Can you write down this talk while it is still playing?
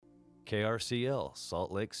KRCL,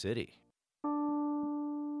 Salt Lake City.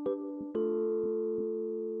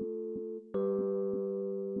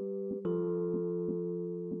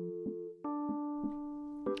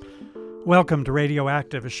 Welcome to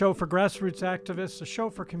Radioactive, a show for grassroots activists, a show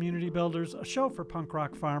for community builders, a show for punk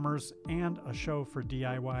rock farmers, and a show for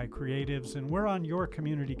DIY creatives. And we're on your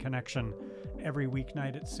community connection every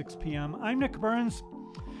weeknight at 6 p.m. I'm Nick Burns.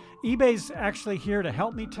 eBay's actually here to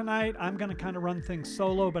help me tonight. I'm going to kind of run things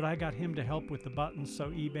solo, but I got him to help with the buttons,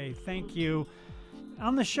 so eBay, thank you.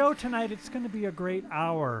 On the show tonight, it's going to be a great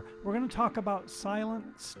hour. We're going to talk about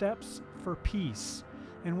silent steps for peace.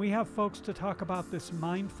 And we have folks to talk about this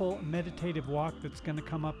mindful meditative walk that's going to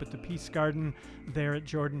come up at the Peace Garden there at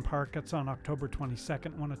Jordan Park. It's on October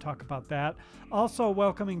 22nd. Want to talk about that. Also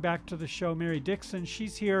welcoming back to the show, Mary Dixon.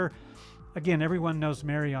 She's here. Again, everyone knows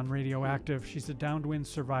Mary on Radioactive. She's a downwind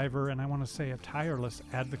survivor, and I want to say a tireless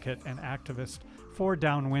advocate and activist for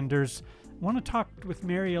downwinders. I want to talk with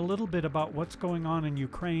Mary a little bit about what's going on in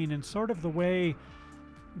Ukraine and sort of the way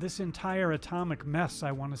this entire atomic mess,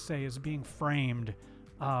 I want to say, is being framed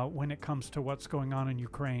when it comes to what's going on in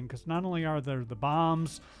Ukraine. Because not only are there the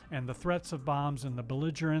bombs and the threats of bombs and the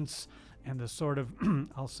belligerence and the sort of,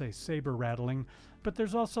 I'll say, saber rattling, but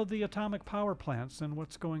there's also the atomic power plants and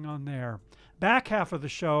what's going on there. Back half of the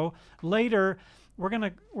show, later, we're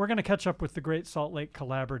gonna catch up with the Great Salt Lake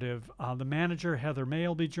Collaborative. The manager, Heather May,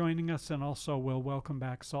 will be joining us, and also we'll welcome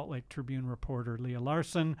back Salt Lake Tribune reporter Leah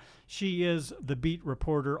Larson. She is the beat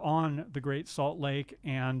reporter on the Great Salt Lake,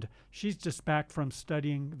 and she's just back from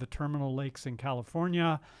studying the terminal lakes in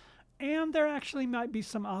California. And there actually might be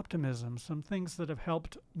some optimism, some things that have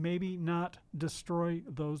helped maybe not destroy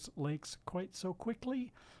those lakes quite so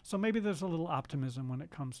quickly. So maybe there's a little optimism when it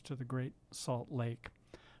comes to the Great Salt Lake.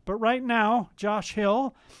 But right now, Josh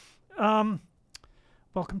Hill,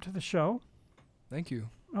 welcome to the show. Thank you.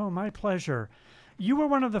 Oh, my pleasure. You were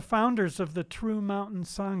one of the founders of the True Mountain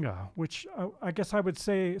Sangha, which I guess I would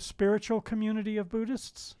say spiritual community of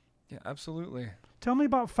Buddhists. Yeah, absolutely. Tell me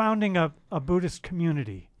about founding a Buddhist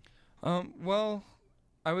community. Well,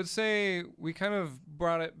 I would say we kind of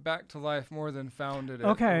brought it back to life more than founded it.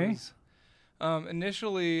 Okay. It was,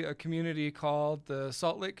 initially a community called the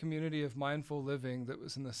Salt Lake Community of Mindful Living that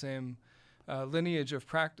was in the same lineage of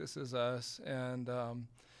practice as us. And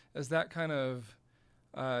as that kind of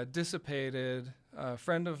dissipated, a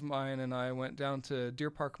friend of mine and I went down to Deer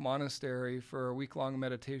Park Monastery for a week-long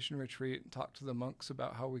meditation retreat and talked to the monks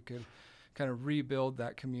about how we could kind of rebuild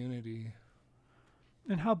that community.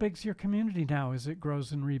 And how big's your community now as it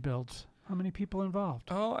grows and rebuilds? How many people involved?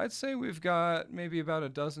 Oh, I'd say we've got maybe about a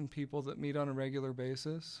dozen people that meet on a regular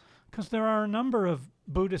basis. Because there are a number of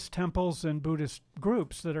Buddhist temples and Buddhist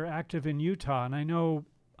groups that are active in Utah, and I know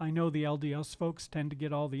the LDS folks tend to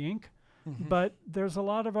get all the ink, but there's a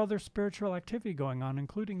lot of other spiritual activity going on,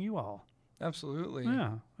 including you all. Absolutely.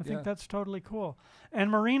 Yeah, I think that's totally cool. And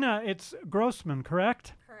Marina, it's Grossman,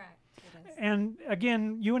 correct? Correct. And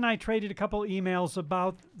again, you and I traded a couple emails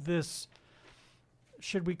about this,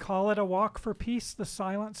 should we call it a walk for peace, the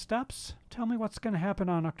silent steps? Tell me what's going to happen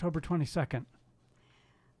on October 22nd.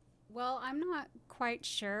 Well, I'm not quite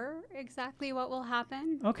sure exactly what will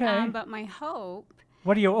happen. Okay. But my hope...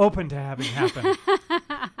 What are you open to having happen?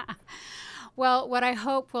 Well, what I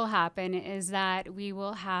hope will happen is that we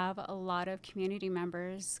will have a lot of community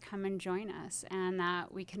members come and join us, and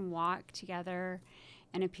that we can walk together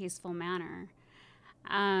in a peaceful manner.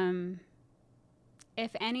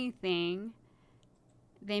 If anything,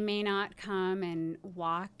 they may not come and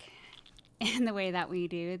walk in the way that we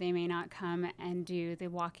do. They may not come and do the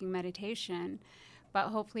walking meditation, but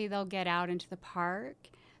hopefully they'll get out into the park.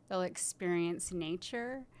 They'll experience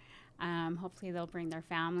nature. Hopefully they'll bring their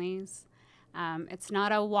families. It's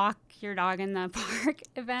not a walk your dog in the park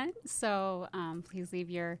event, so please leave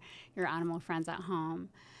your animal friends at home.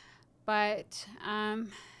 But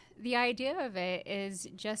the idea of it is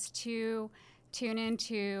just to tune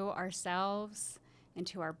into ourselves,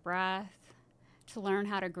 into our breath, to learn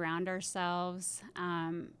how to ground ourselves,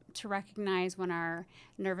 to recognize when our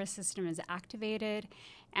nervous system is activated.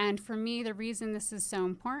 And for me, the reason this is so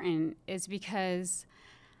important is because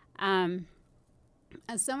as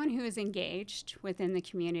someone who is engaged within the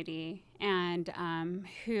community and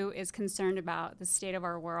who is concerned about the state of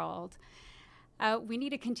our world, we need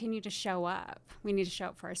to continue to show up. We need to show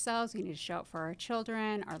up for ourselves. We need to show up for our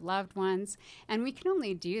children, our loved ones. And we can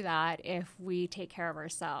only do that if we take care of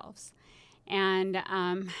ourselves. And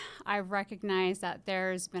I've recognized that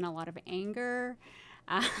there's been a lot of anger.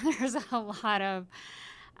 There's a lot of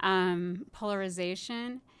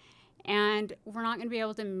polarization. And we're not going to be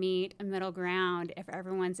able to meet a middle ground if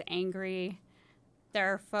everyone's angry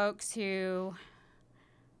there are folks who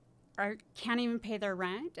can't even pay their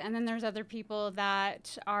rent, and then there's other people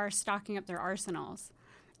that are stocking up their arsenals.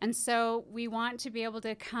 And so we want to be able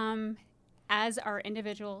to come as our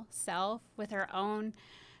individual self with our own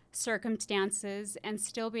circumstances and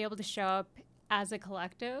still be able to show up as a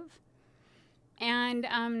collective and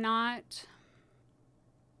not,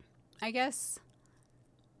 I guess,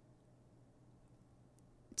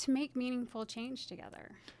 to make meaningful change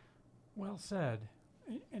together. Well said.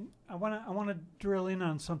 And I want to drill in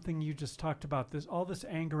on something you just talked about, all this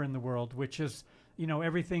anger in the world, which is,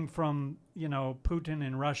 everything from, Putin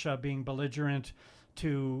in Russia being belligerent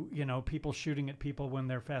to, people shooting at people when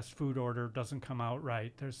their fast food order doesn't come out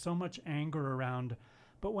right. There's so much anger around.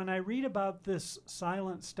 But when I read about this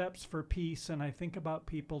silent steps for peace, and I think about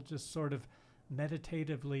people just sort of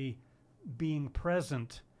meditatively being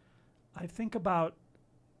present, I think about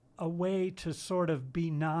a way to sort of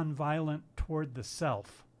be nonviolent toward the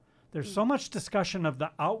self. There's so much discussion of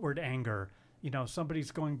the outward anger,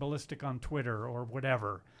 somebody's going ballistic on Twitter or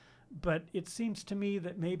whatever. But it seems to me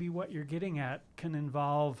that maybe what you're getting at can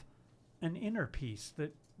involve an inner peace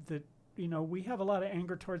that we have a lot of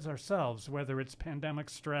anger towards ourselves, whether it's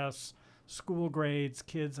pandemic stress, school grades,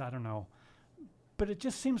 kids, I don't know. But it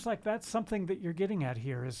just seems like that's something that you're getting at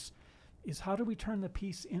here is how do we turn the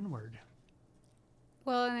peace inward?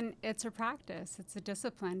 Well, and it's a practice. It's a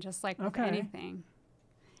discipline, just like with anything.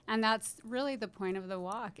 And that's really the point of the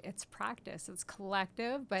walk. It's practice. It's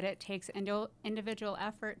collective, but it takes individual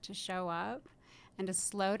effort to show up and to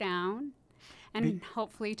slow down and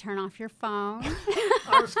hopefully turn off your phone.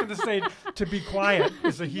 I was going to say to be quiet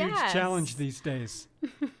is a huge challenge these days.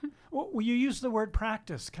 Well, you use the word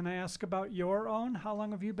practice. Can I ask about your own? How long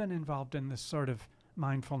have you been involved in this sort of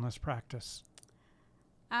mindfulness practice?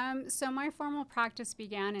 So my formal practice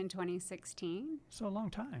began in 2016. So a long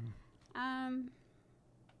time.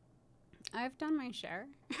 I've done my share.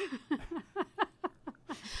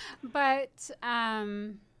 But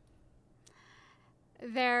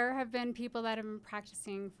there have been people that have been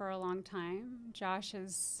practicing for a long time. Josh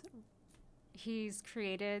he's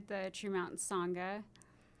created the True Mountain Sangha,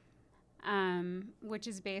 which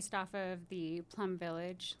is based off of the Plum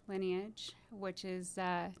Village lineage, which is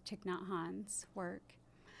Thich Nhat Hanh's work.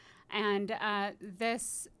 And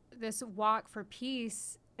this walk for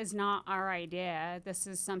peace is not our idea. This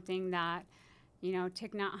is something that,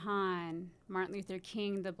 Thich Nhat Hanh, Martin Luther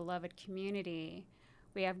King, the beloved community.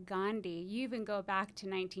 We have Gandhi. You even go back to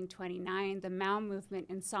 1929, the Mau movement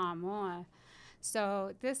in Samoa.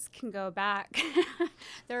 So this can go back.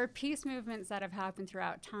 There are peace movements that have happened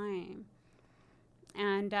throughout time.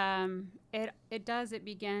 And it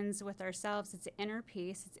begins with ourselves. It's inner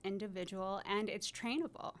peace, it's individual, and it's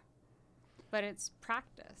trainable. But it's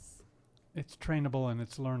practice. It's trainable and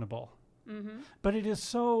it's learnable. Mm-hmm. But it is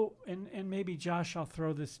so, and maybe Josh, I'll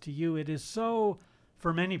throw this to you. It is so,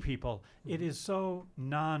 for many people, it is so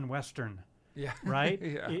non-Western. Yeah. Right?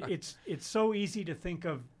 Yeah. It's so easy to think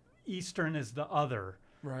of Eastern as the other,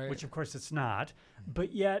 right? Which of course it's not.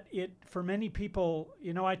 But yet for many people,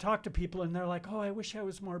 I talk to people and they're like, oh, I wish I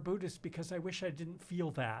was more Buddhist because I wish I didn't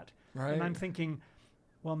feel that. Right. And I'm thinking,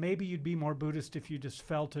 well, maybe you'd be more Buddhist if you just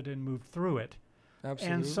felt it and moved through it.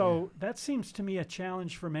 Absolutely. And so that seems to me a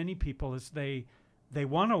challenge for many people is they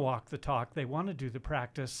want to walk the talk, they want to do the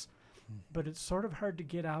practice, but it's sort of hard to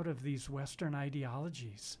get out of these Western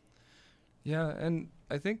ideologies. Yeah, and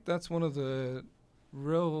I think that's one of the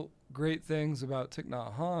real great things about Thich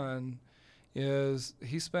Nhat Hanh is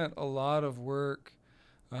he spent a lot of work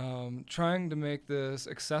trying to make this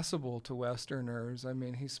accessible to Westerners. I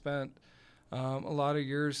mean, he spent a lot of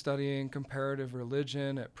years studying comparative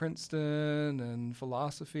religion at Princeton and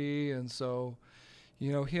philosophy. And so,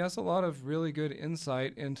 he has a lot of really good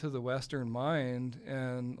insight into the Western mind,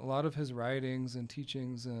 and a lot of his writings and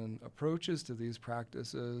teachings and approaches to these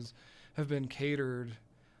practices have been catered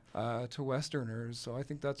to Westerners. So I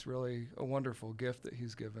think that's really a wonderful gift that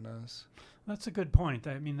he's given us. That's a good point.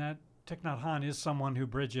 I mean, that Thich Nhat Hanh is someone who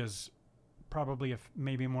bridges probably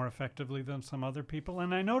maybe more effectively than some other people.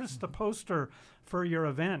 And I noticed the poster for your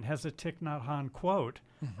event has a Thich Nhat Hanh quote,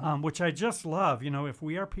 which I just love. If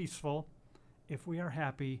we are peaceful, if we are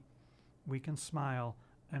happy, we can smile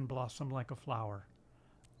and blossom like a flower.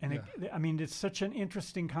 And it's such an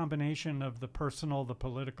interesting combination of the personal, the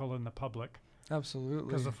political, and the public. Absolutely.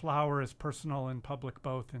 Because the flower is personal and public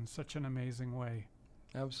both in such an amazing way.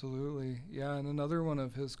 Absolutely. Yeah, and another one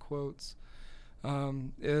of his quotes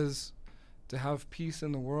is, to have peace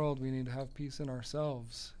in the world, we need to have peace in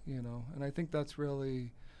ourselves, And I think that's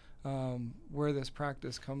really where this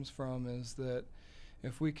practice comes from, is that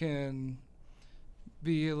if we can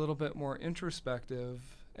be a little bit more introspective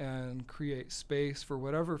and create space for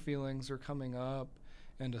whatever feelings are coming up,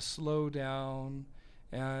 and to slow down,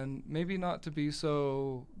 and maybe not to be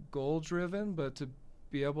so goal driven, but to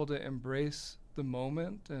be able to embrace the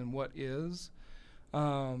moment and what is.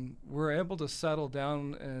 We're able to settle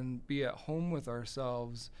down and be at home with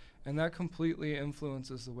ourselves, and that completely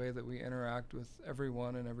influences the way that we interact with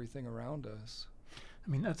everyone and everything around us. I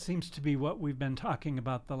mean, that seems to be what we've been talking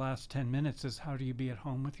about the last 10 minutes is how do you be at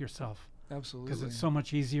home with yourself? Absolutely. Because it's so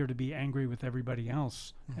much easier to be angry with everybody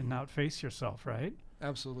else and not face yourself, right?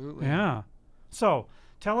 Absolutely. Yeah. So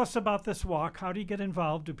tell us about this walk. How do you get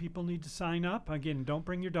involved? Do people need to sign up? Again, don't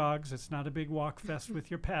bring your dogs. It's not a big walk fest with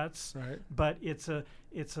your pets. Right. But it's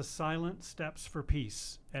a Silent Steps for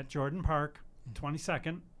Peace at Jordan Park,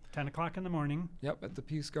 22nd, 10 o'clock in the morning. Yep, at the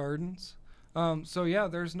Peace Gardens. So yeah,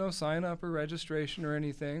 there's no sign up or registration or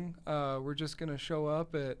anything. We're just going to show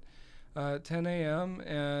up at 10 a.m.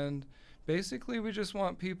 and basically we just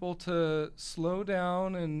want people to slow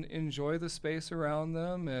down and enjoy the space around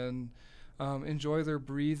them, and enjoy their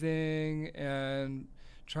breathing, and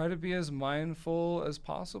try to be as mindful as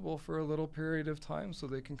possible for a little period of time so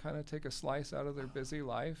they can kind of take a slice out of their busy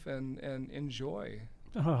life and enjoy.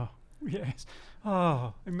 Oh, yes.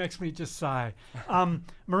 Oh, it makes me just sigh.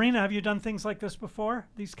 Marina, have you done things like this before,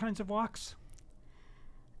 these kinds of walks?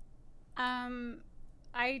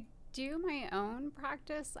 I do my own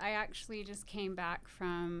practice. I actually just came back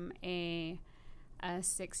from a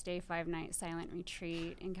 6-day, 5-night silent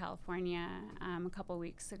retreat in California a couple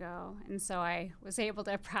weeks ago. And so I was able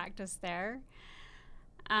to practice there.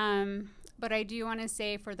 But I do want to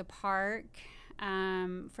say for the park,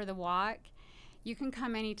 for the walk, you can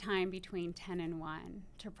come anytime between 10 and 1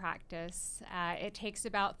 to practice. It takes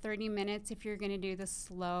about 30 minutes if you're going to do the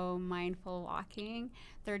slow, mindful walking,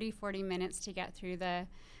 30, 40 minutes to get through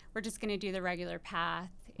we're just going to do the regular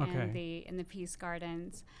path in the Peace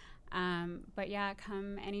Gardens. But yeah,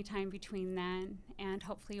 come anytime between then, and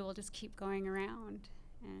hopefully we'll just keep going around,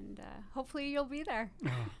 and hopefully you'll be there.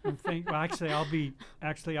 I'll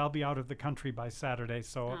be out of the country by Saturday,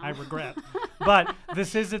 so I regret. But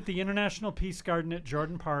this is at the International Peace Garden at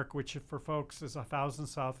Jordan Park, which for folks is 1000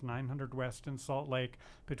 South, 900 West in Salt Lake,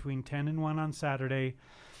 between 10 and 1 on Saturday.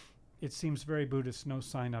 It seems very Buddhist. No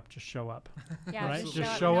sign up, just show up. Yeah, right?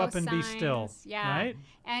 just show no up and signs. be still. Yeah, right?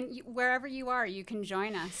 And wherever you are, you can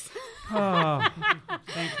join us. Oh,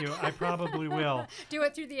 thank you. I probably will. Do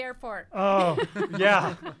it through the airport. Oh,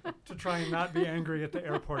 yeah. To try and not be angry at the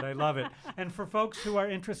airport. I love it. And for folks who are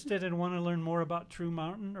interested and want to learn more about True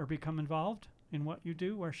Mountain or become involved in what you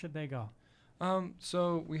do, where should they go?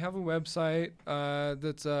 So we have a website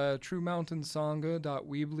that's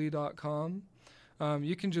truemountainSangha.weebly.com.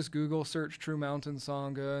 You can just Google search True Mountain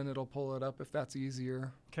Sangha and it'll pull it up if that's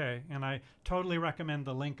easier. Okay, and I totally recommend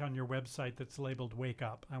the link on your website that's labeled Wake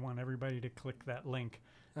Up. I want everybody to click that link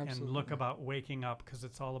and look about waking up, because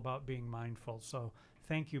it's all about being mindful. So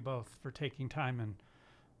thank you both for taking time, and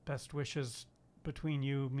best wishes between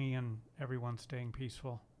you, me, and everyone staying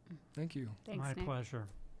peaceful. Thank you. Thanks, My Nick. pleasure.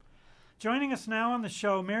 Joining us now on the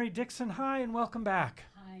show, Mary Dixon. Hi, and welcome back.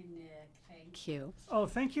 Hi, Nick. Thank you. Oh,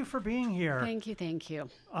 thank you for being here. Thank you.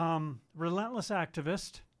 Relentless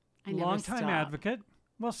activist, I never longtime stop. advocate.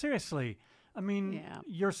 Well, seriously, I mean, Yeah.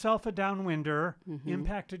 yourself a downwinder,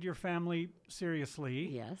 impacted your family seriously,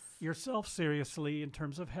 Yes. yourself seriously in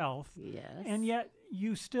terms of health, Yes. and yet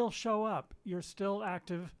you still show up. You're still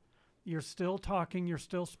active. You're still talking. You're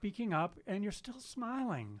still speaking up, and you're still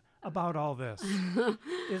smiling about all this.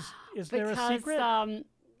 Is there a secret?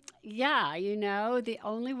 Yeah, the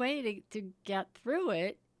only way to get through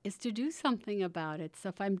it is to do something about it. So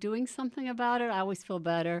if I'm doing something about it, I always feel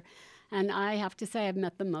better. And I have to say, I've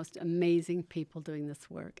met the most amazing people doing this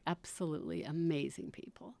work. Absolutely amazing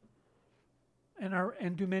people.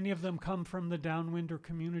 And do many of them come from the downwinder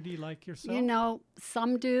community like yourself?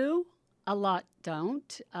 Some do, a lot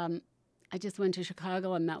don't. I just went to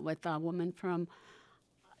Chicago and met with a woman from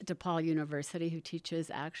DePaul University who teaches,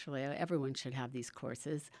 actually, everyone should have these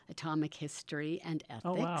courses, atomic history and ethics.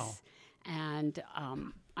 Oh, wow. And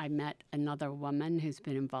I met another woman who's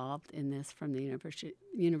been involved in this from the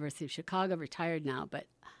University of Chicago, retired now, but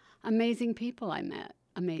amazing people I met,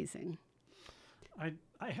 amazing.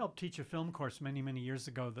 I helped teach a film course many, many years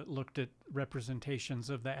ago that looked at representations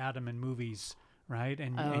of the atom in movies, right?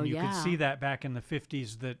 And you could see that back in the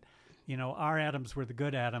 50s that, our atoms were the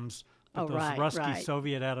good atoms, but those rusty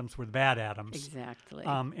Soviet atoms were the bad atoms. Exactly.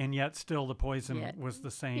 And yet still the poison was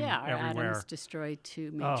the same our everywhere. atoms destroyed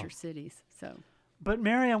two major cities. So But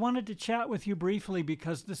Mary, I wanted to chat with you briefly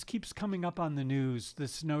because this keeps coming up on the news,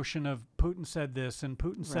 this notion of Putin said this and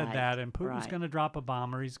Putin said Right, that, and Putin's right. going to drop a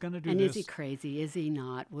bomb or he's going to do And this. is he crazy? Is he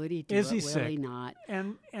not? Would he do Is it? he Will sick? he not?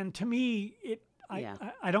 And to me, Yeah.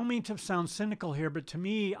 I don't mean to sound cynical here, but to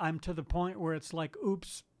me, I'm to the point where it's like,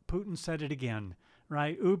 oops, Putin said it again,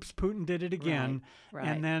 right? Oops, Putin did it again. Right.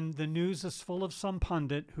 And then the news is full of some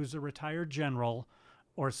pundit who's a retired general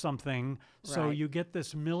or something. So Right. you get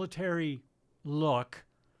this military look,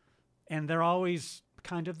 and they're always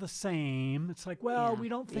kind of the same. It's like, well, Yeah, we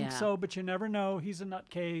don't think yeah. so, but you never know. He's a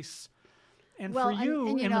nutcase. And Well, for you,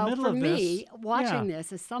 and in the middle for of me, this, watching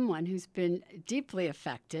this as someone who's been deeply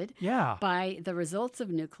affected yeah, by the results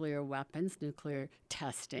of nuclear weapons, nuclear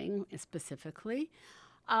testing specifically,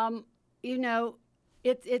 you know,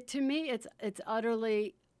 it to me, it's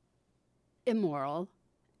utterly immoral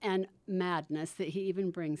and madness that he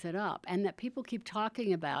even brings it up, and that people keep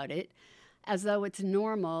talking about it as though it's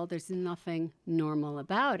normal. There's nothing normal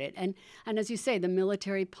about it. And as you say, the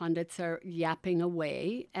military pundits are yapping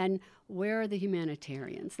away. And where are the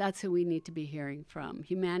humanitarians? That's who we need to be hearing from,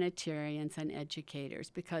 humanitarians and educators.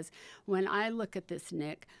 Because when I look at this,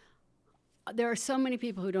 Nick, there are so many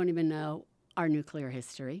people who don't even know our nuclear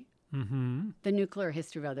history, the nuclear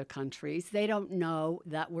history of other countries. They don't know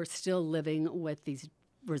that we're still living with these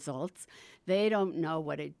results. They don't know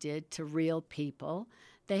what it did to real people.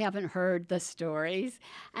 They haven't heard the stories.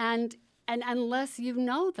 And unless you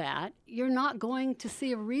know that, you're not going to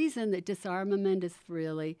see a reason that disarmament is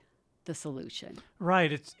really the solution.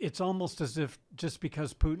 right. It's almost as if just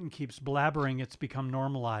because Putin keeps blabbering, it's become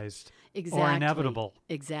normalized Exactly. or inevitable.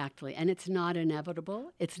 Exactly. And it's not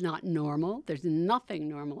inevitable. It's not normal. There's nothing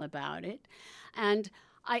normal about it. And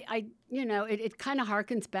I you know, it kind of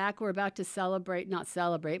harkens back. We're about to not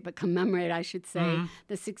celebrate, but commemorate, I should say,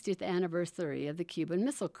 the 60th anniversary of the Cuban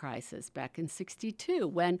Missile Crisis back in '62,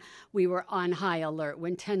 when we were on high alert,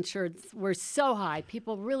 when tensions were so high,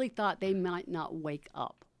 people really thought they might not wake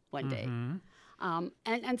up one day.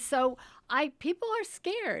 And so people are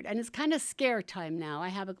scared, and it's kind of scare time now. I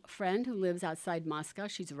have a friend who lives outside Moscow.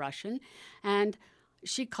 She's Russian, and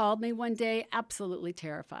she called me one day absolutely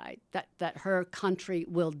terrified that her country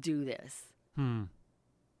will do this.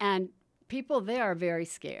 And people there are very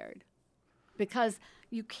scared because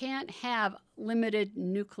you can't have limited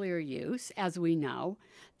nuclear use, as we know,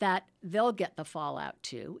 that they'll get the fallout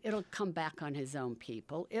too. It'll come back on his own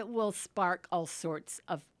people. It will spark all sorts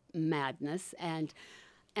of madness and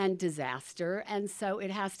disaster. And so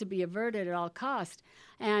it has to be averted at all cost.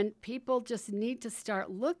 And people just need to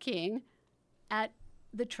start looking at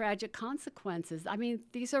the tragic consequences. I mean,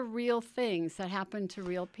 these are real things that happen to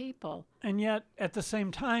real people. And yet, at the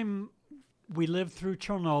same time, we lived through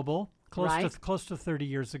Chernobyl close to 30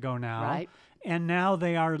 years ago now. Right. And now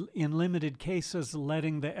they are, in limited cases,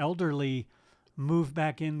 letting the elderly move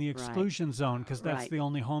back in the exclusion zone because that's Right. the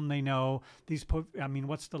only home they know. I mean,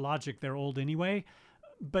 what's the logic? They're old anyway.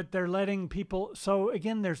 But they're letting people. So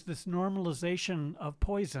again, there's this normalization of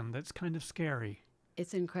poison that's kind of scary.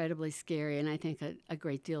 It's incredibly scary, and I think a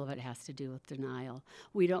great deal of it has to do with denial.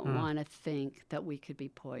 We don't want to think that we could be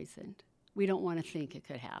poisoned. We don't want to think it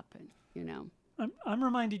could happen, you know. I'm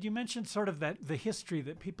reminded, you mentioned sort of that the history,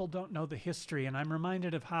 that people don't know the history, and I'm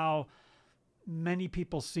reminded of how many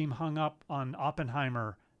people seem hung up on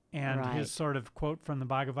Oppenheimer and Right. his sort of quote from the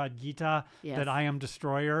Bhagavad Gita Yes. that I am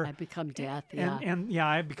destroyer. I become death, yeah. And yeah,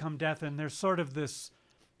 I become death. And there's sort of this,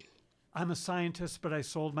 I'm a scientist, but I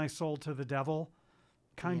sold my soul to the devil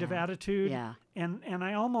kind of Yeah. attitude. Yeah. And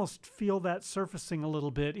I almost feel that surfacing a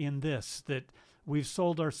little bit in this, that we've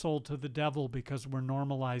sold our soul to the devil because we're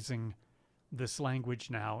normalizing this language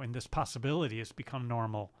now, and this possibility has become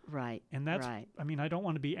normal. Right. And that's, right. I mean, I don't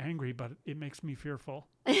want to be angry, but it makes me fearful.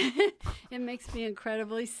 It makes me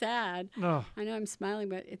incredibly sad. Oh, I know I'm smiling,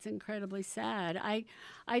 but it's incredibly sad.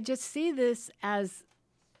 I just see this as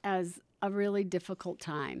a really difficult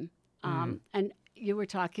time. And you were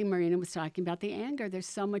talking, Marina was talking about the anger. There's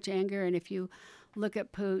so much anger, and if you look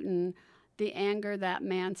at Putin, the anger that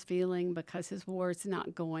man's feeling because his war is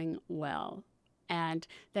not going well, and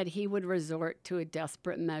that he would resort to a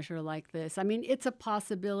desperate measure like this. I mean, it's a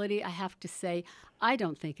possibility. I have to say, I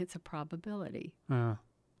don't think it's a probability.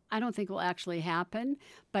 I don't think it will actually happen,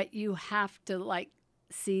 but you have to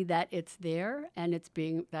see that it's there and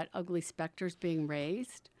that ugly specter's being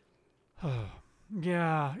raised.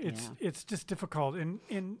 yeah, it's just difficult.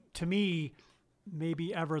 And to me,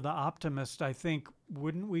 maybe ever the optimist, I think,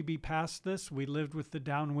 wouldn't we be past this? We lived with the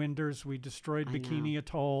downwinders. We destroyed Bikini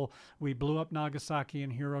Atoll. We blew up Nagasaki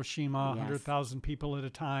and Hiroshima, Yes. 100,000 people at a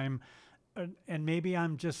time. And maybe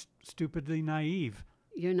I'm just stupidly naive.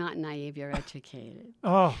 you're not naive, you're educated.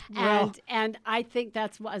 Oh, well. And I think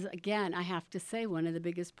that's what, again, I have to say, one of the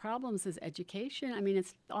biggest problems is education. I mean,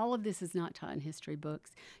 it's all of this is not taught in history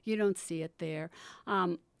books. You don't see it there.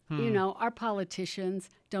 You know, our politicians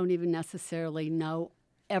don't even necessarily know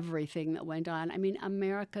everything that went on. I mean,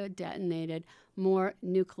 America detonated more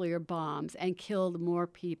nuclear bombs and killed more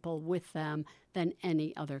people with them than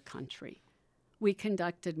any other country. We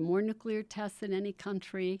conducted more nuclear tests than any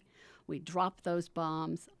country. We dropped those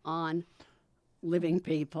bombs on living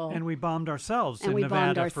people. And we bombed ourselves and in we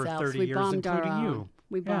Nevada bombed for ourselves. 30 we years, bombed including our own. you.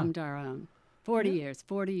 We bombed our own. 40 years.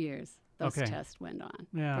 Those Okay. tests went on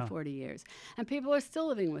Yeah. for 40 years. And people are still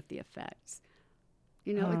living with the effects.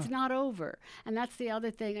 You know, it's not over. And that's the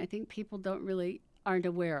other thing I think people aren't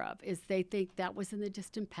aware of, is they think that was in the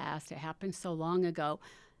distant past. It happened so long ago.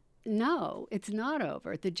 No, it's not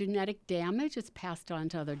over. The genetic damage is passed on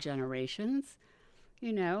to other generations.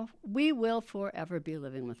 You know, we will forever be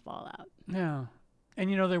living with fallout. Yeah.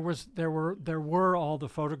 And you know, there were all the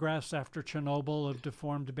photographs after Chernobyl of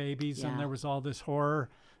deformed babies, and Yeah. there was all this horror,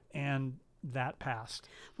 and that passed.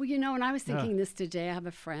 Well, you know, and I was thinking this today. I have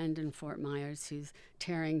a friend in Fort Myers who's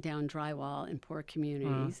tearing down drywall in poor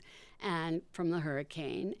communities and from the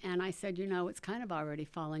hurricane. And I said, you know, it's kind of already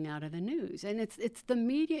falling out of the news. And it's the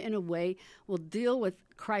media, in a way, will deal with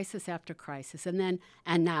crisis after crisis. And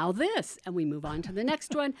now this. And we move on to the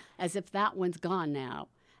next one as if that one's gone now.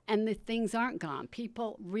 And the things aren't gone.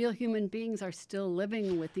 People, real human beings, are still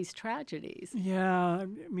living with these tragedies. Yeah, I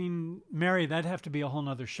mean, Mary, that'd have to be a whole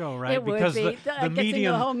nother show, right? It would because be. the That gets into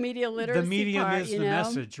medium, the whole media literacy the medium part, is you the know?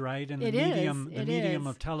 message, right? And It the is. medium It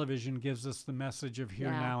of is. television gives us the message of here,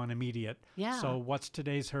 Yeah. now, and immediate. Yeah. So what's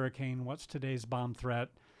today's hurricane? What's today's bomb threat?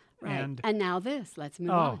 Right. And now this. Let's move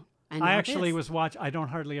Oh, on. And I now actually this. I don't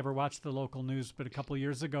hardly ever watch the local news, but a couple of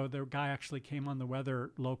years ago, the guy actually came on the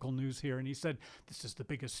weather local news here, and he said, this is the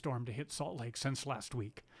biggest storm to hit Salt Lake since last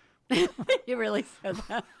week. You really said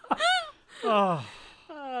that. Oh,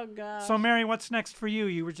 Oh, God. so Mary, what's next for you?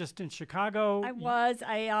 You were just in Chicago.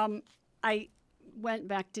 I went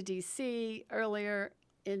back to D.C. earlier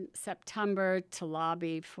in September to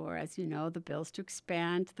lobby for, as you know, the bills to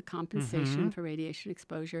expand the compensation for radiation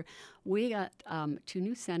exposure. We got 2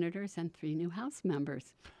 new senators and 3 new House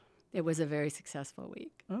members. It was a very successful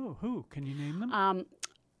week. Oh, who? Can you name them?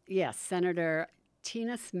 Yes, Senator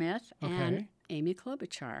Tina Smith and Okay. Amy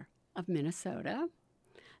Klobuchar of Minnesota.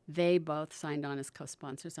 They both signed on as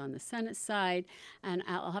co-sponsors on the Senate side, and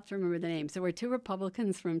I'll have to remember the names. There were 2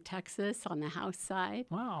 Republicans from Texas on the House side.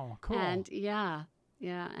 Wow, cool. And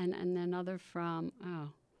and another from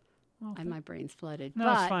my brain's flooded.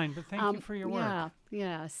 No, it's fine, but thank you for your work.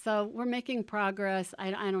 Yeah. So we're making progress. I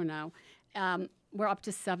don't know. We're up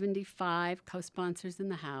to 75 co-sponsors in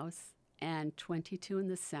the House and 22 in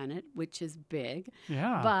the Senate, which is big.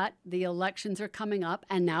 Yeah. But the elections are coming up,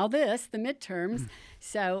 and now the midterms.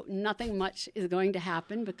 So nothing much is going to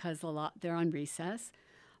happen because they're on recess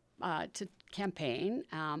to campaign.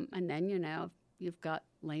 And then, you know, you've got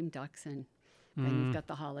lame ducks and then you've got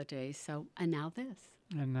the holidays. So, and now this.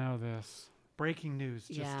 And now this. Breaking news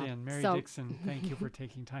just Yeah. in. Mary So- Dixon, thank you for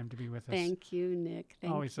taking time to be with us. Thank you, Nick.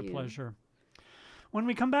 Thank Always you. a pleasure. When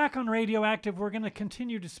we come back on Radioactive, we're going to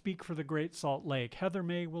continue to speak for the Great Salt Lake. Heather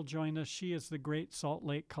May will join us. She is the Great Salt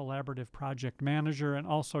Lake Collaborative Project Manager, and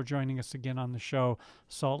also joining us again on the show,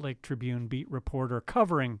 Salt Lake Tribune beat reporter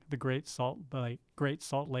covering the Great Salt Lake,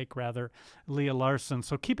 Leah Larson.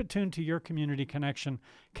 So keep it tuned to your community connection,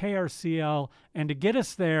 KRCL, and to get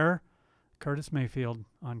us there, Curtis Mayfield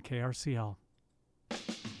on KRCL.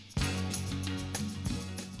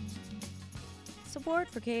 Support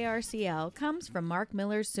for KRCL comes from Mark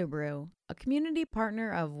Miller Subaru, a community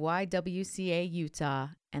partner of YWCA Utah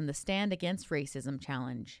and the Stand Against Racism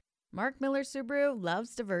Challenge. Mark Miller Subaru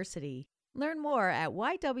loves diversity. Learn more at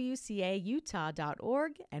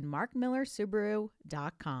ywcautah.org and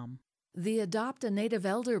markmillersubaru.com. The Adopt a Native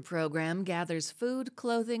Elder program gathers food,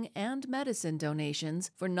 clothing, and medicine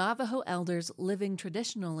donations for Navajo elders living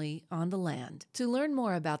traditionally on the land. To learn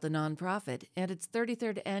more about the nonprofit and its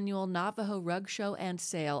 33rd annual Navajo Rug Show and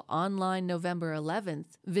Sale online November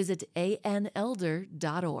 11th, visit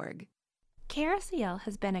anelder.org. KRCL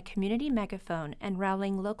has been a community megaphone and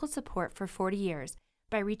rallying local support for 40 years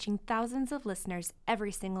by reaching thousands of listeners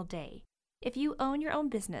every single day. If you own your own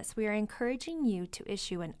business, we are encouraging you to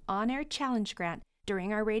issue an on-air challenge grant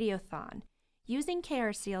during our radiothon. Using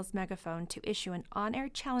KRCL's megaphone to issue an on-air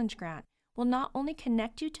challenge grant will not only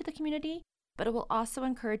connect you to the community, but it will also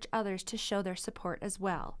encourage others to show their support as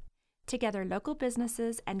well. Together, local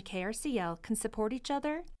businesses and KRCL can support each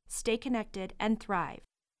other, stay connected, and thrive.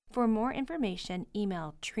 For more information,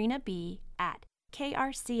 email Trina B. at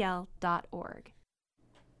krcl.org.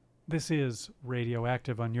 This is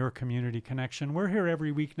Radioactive on Your Community Connection. We're here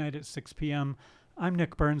every weeknight at 6 p.m. I'm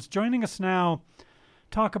Nick Burns. Joining us now,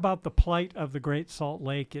 talk about the plight of the Great Salt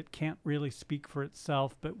Lake. It can't really speak for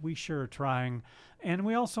itself, but we sure are trying. And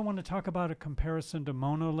we also want to talk about a comparison to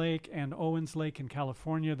Mono Lake and Owens Lake in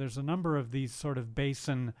California. There's a number of these sort of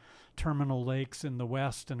basin terminal lakes in the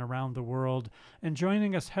West and around the world. And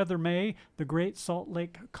joining us, Heather May, the Great Salt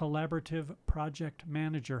Lake Collaborative Project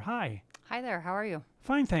Manager. Hi. Hi there. How are you?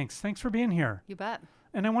 Fine, thanks. Thanks for being here. You bet.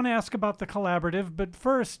 And I want to ask about the collaborative, but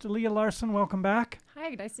first, Leah Larson, welcome back.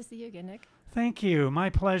 Hi, nice to see you again, Nick. Thank you. My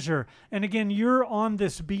pleasure. And again, you're on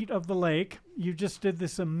this beat of the lake. You just did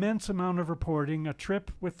this immense amount of reporting, a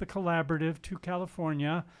trip with the collaborative to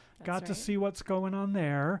California. Got to see what's going on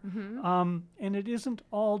there. Mm-hmm. And it isn't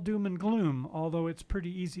all doom and gloom, although it's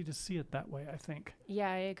pretty easy to see it that way, I think.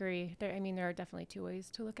 Yeah, I agree. There are definitely two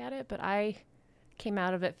ways to look at it, but I came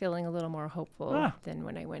out of it feeling a little more hopeful than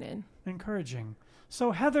when I went in. Encouraging.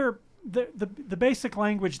 So, Heather, the basic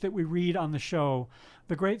language that we read on the show,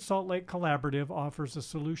 the Great Salt Lake Collaborative offers a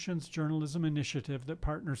solutions journalism initiative that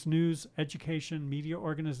partners news, education, media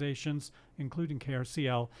organizations, including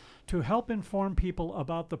KRCL, to help inform people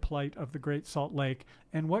about the plight of the Great Salt Lake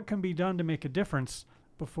and what can be done to make a difference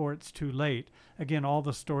before it's too late. Again, all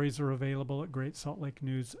the stories are available at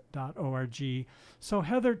greatsaltlakenews.org. So,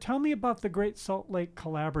 Heather, tell me about the Great Salt Lake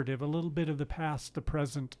Collaborative, a little bit of the past, the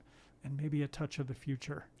present, and maybe a touch of the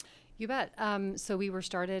future. You bet. So we were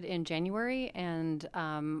started in January, and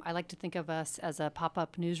I like to think of us as a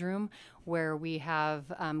pop-up newsroom where we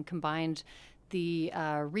have combined the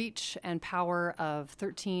reach and power of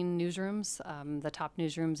 13 newsrooms, the top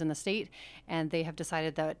newsrooms in the state, and they have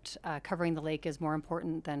decided that covering the lake is more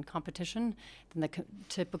important than competition, than the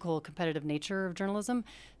typical competitive nature of journalism.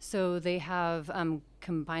 So they have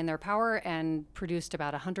combined their power and produced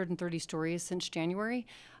about 130 stories since January.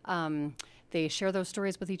 They share those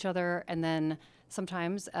stories with each other, and then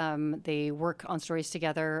sometimes they work on stories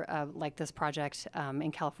together, like this project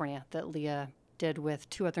in California that Leah did with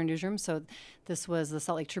two other newsrooms. So this was the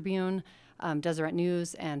Salt Lake Tribune, Deseret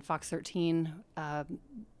News, and Fox 13. The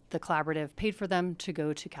collaborative paid for them to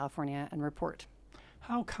go to California and report.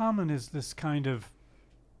 How common is this kind of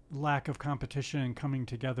lack of competition and coming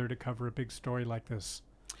together to cover a big story like this?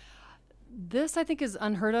 This, I think, is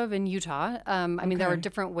unheard of in Utah. I mean, there are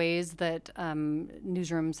different ways that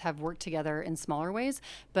newsrooms have worked together in smaller ways,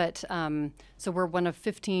 but so we're one of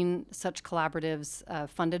 15 such collaboratives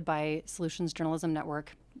funded by Solutions Journalism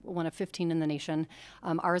Network, one of 15 in the nation.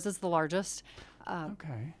 Ours is the largest.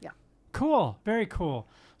 Okay. Yeah. Cool. Very cool.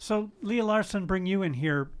 So, Leah Larson, bring you in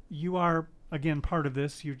here. You are, again, part of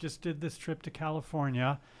this. You just did this trip to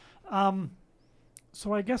California.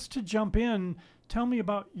 So I guess to jump in, tell me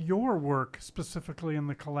about your work specifically in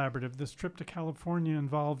the collaborative. This trip to California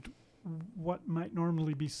involved what might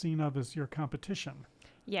normally be seen of as your competition.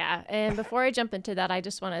 Yeah, and before I jump into that, I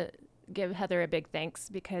just want to give Heather a big thanks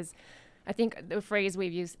because I think the phrase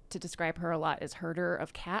we've used to describe her a lot is herder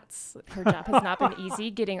of cats. Her job has not been easy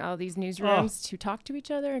getting all these newsrooms to talk to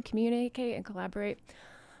each other and communicate and collaborate.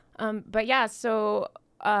 But yeah, so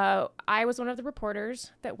I was one of the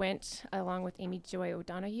reporters that went along with Amy Joy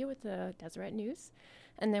O'Donoghue with the Deseret News.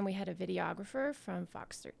 And then we had a videographer from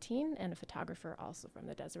Fox 13 and a photographer also from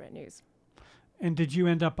the Deseret News. And did you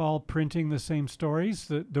end up all printing the same stories?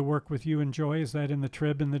 The work with you and Joy, is that in the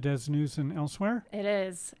Trib and the Des News and elsewhere? It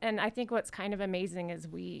is. And I think what's kind of amazing is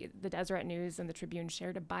the Deseret News and the Tribune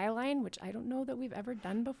shared a byline, which I don't know that we've ever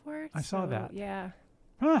done before. I saw that. Yeah.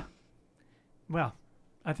 Huh. Well,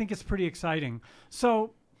 I think it's pretty exciting.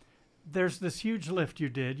 So there's this huge lift you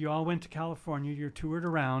did. You all went to California. You toured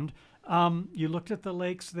around. You looked at the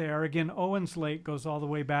lakes there. Again, Owens Lake goes all the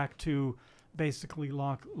way back to basically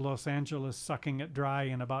Los Angeles sucking it dry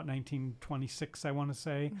in about 1926, I want to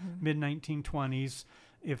say, mid-1920s.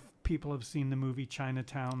 If people have seen the movie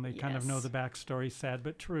Chinatown, they kind of know the backstory, sad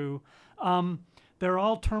but true. They're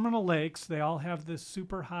all terminal lakes. They all have this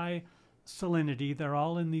super high salinity. They're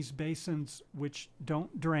all in these basins which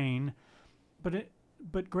don't drain.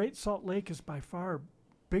 But Great Salt Lake is by far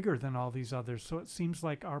bigger than all these others, so it seems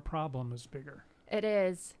like our problem is bigger. It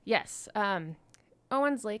is, yes.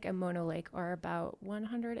 Owens Lake and Mono Lake are about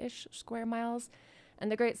 100-ish square miles, and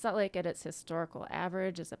the Great Salt Lake at its historical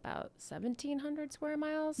average is about 1,700 square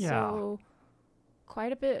miles, so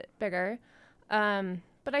quite a bit bigger.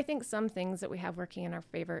 But I think some things that we have working in our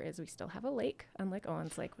favor is we still have a lake, unlike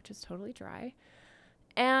Owens Lake, which is totally dry.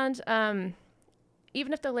 And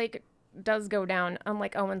even if the lake does go down,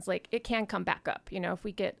 unlike Owens Lake, it can come back up. You know, if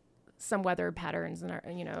we get some weather patterns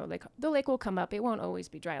and like the lake will come up. It won't always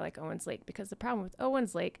be dry like Owens Lake, because the problem with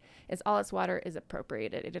Owens Lake is all its water is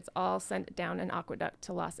appropriated. It's all sent down an aqueduct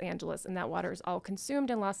to Los Angeles, and that water is all consumed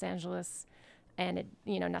in Los Angeles, and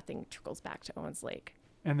nothing trickles back to Owens Lake.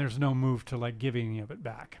 And there's no move to like give any of it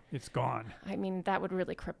back. It's gone. I mean, that would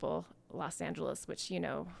really cripple Los Angeles, which,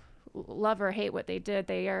 love or hate what they did.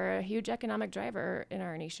 They are a huge economic driver in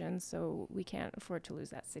our nation, so we can't afford to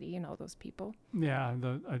lose that city and all those people. Yeah,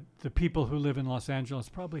 the people who live in Los Angeles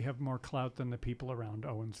probably have more clout than the people around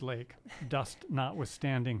Owens Lake, dust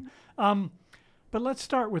notwithstanding. But let's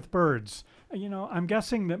start with birds. I'm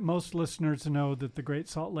guessing that most listeners know that the Great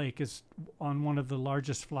Salt Lake is on one of the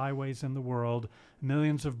largest flyways in the world.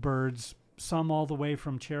 Millions of birds, some all the way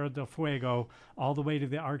from Tierra del Fuego, all the way to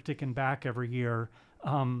the Arctic and back every year.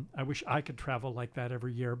 I wish I could travel like that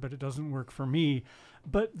every year, but it doesn't work for me.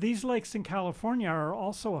 But these lakes in California are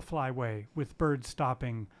also a flyway with birds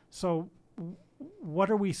stopping. So what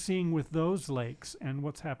are we seeing with those lakes, and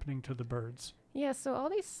what's happening to the birds? Yeah, so all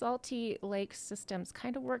these salty lake systems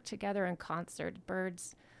kind of work together in concert.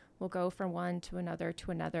 Birds will go from one to another,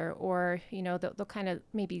 or, they'll kind of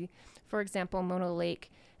maybe, for example, Mono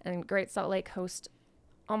Lake and Great Salt Lake host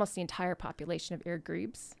almost the entire population of ear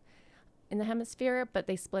grebes in the hemisphere, but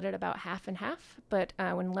they split it about half and half. But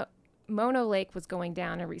when Mono Lake was going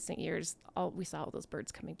down in recent years, we saw all those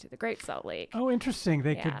birds coming to the Great Salt Lake. Oh, interesting.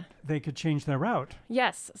 They could change their route.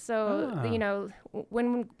 Yes. So,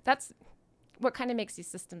 when that's what kind of makes these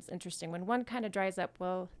systems interesting. When one kind of dries up,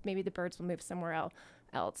 well, maybe the birds will move somewhere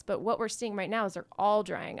else. But what we're seeing right now is they're all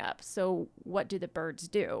drying up. So what do the birds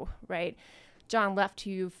do, right? John Left,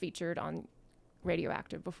 who you featured on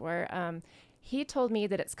Radioactive before, he told me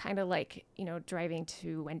that it's kind of like, driving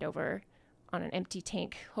to Wendover on an empty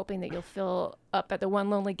tank, hoping that you'll fill up at the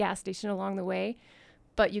one lonely gas station along the way.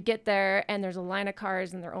 But you get there and there's a line of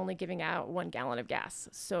cars and they're only giving out 1 gallon of gas.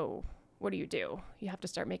 So what do? You have to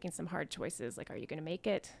start making some hard choices. Like, are you going to make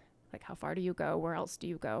it? Like, how far do you go? Where else do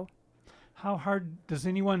you go? How hard, does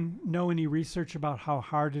anyone know any research about how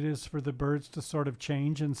hard it is for the birds to sort of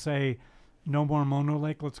change and say, no more Mono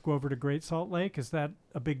Lake, let's go over to Great Salt Lake? Is that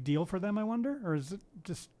a big deal for them, I wonder? Or is it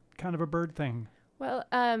just kind of a bird thing? Well,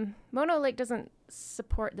 Mono Lake doesn't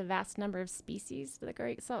support the vast number of species that the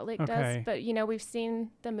Great Salt Lake does. But, we've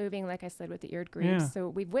seen them moving, like I said, with the eared grebes. Yeah. So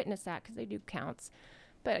we've witnessed that because they do counts.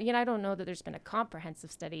 But, I don't know that there's been a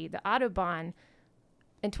comprehensive study. The Audubon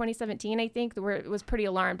in 2017, I think, was pretty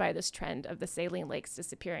alarmed by this trend of the saline lakes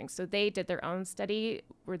disappearing. So they did their own study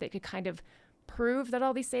where they could kind of prove that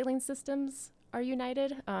all these saline systems are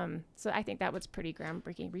united. So I think that was pretty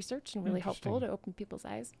groundbreaking research and really helpful to open people's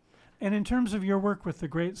eyes. And in terms of your work with the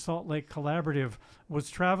Great Salt Lake Collaborative, was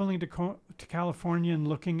traveling to California and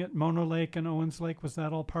looking at Mono Lake and Owens Lake, was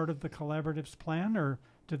that all part of the collaborative's plan, or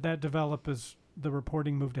did that develop as the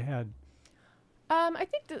reporting moved ahead? I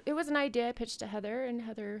think it was an idea I pitched to Heather, and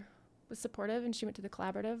Heather was supportive, and she went to the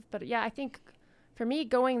collaborative. But yeah, I think for me,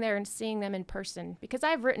 going there and seeing them in person, because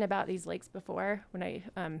I've written about these lakes before when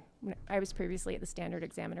I was previously at the Standard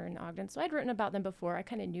Examiner in Ogden. So I'd written about them before. I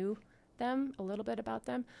kind of knew them, a little bit about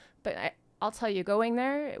them. But I'll tell you, going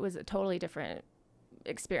there, it was a totally different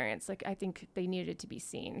experience. Like, I think they needed to be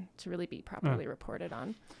seen to really be properly reported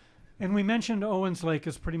on. And we mentioned Owens Lake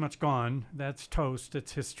is pretty much gone. That's toast.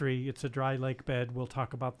 It's history. It's a dry lake bed. We'll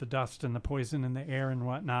talk about the dust and the poison in the air and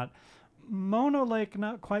whatnot. Mono Lake,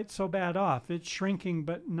 not quite so bad off. It's shrinking,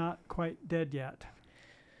 but not quite dead yet.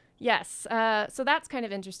 Yes. So that's kind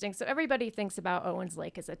of interesting. So everybody thinks about Owens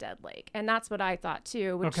Lake as a dead lake. And that's what I thought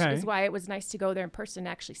too, which is why it was nice to go there in person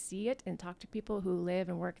and actually see it and talk to people who live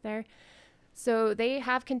and work there. So they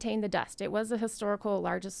have contained the dust. It was the historical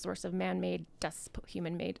largest source of man-made dust,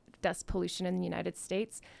 human-made dust pollution in the United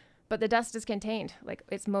States. But the dust is contained, like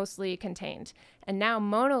it's mostly contained. And now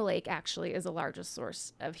Mono Lake actually is the largest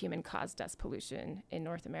source of human-caused dust pollution in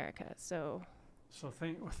North America. So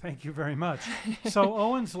thank you very much. So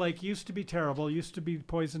Owens Lake used to be terrible, used to be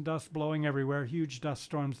poison dust blowing everywhere, huge dust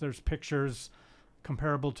storms. There's pictures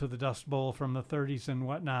comparable to the Dust Bowl from the 30s and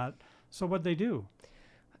whatnot. So what'd they do?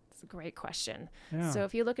 That's a great question. Yeah. So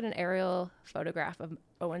if you look at an aerial photograph of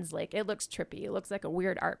Owens Lake, it looks trippy. It looks like a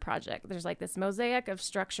weird art project. There's like this mosaic of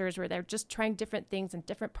structures where they're just trying different things in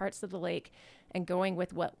different parts of the lake and going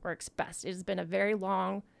with what works best. It has been a very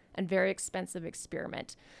long and very expensive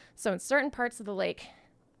experiment. So in certain parts of the lake,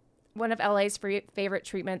 one of LA's favorite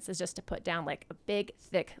treatments is just to put down like a big,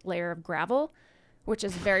 thick layer of gravel, which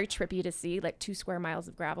is very trippy to see, like 2 square miles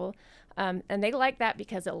of gravel. And they like that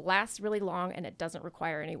because it lasts really long and it doesn't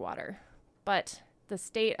require any water. But the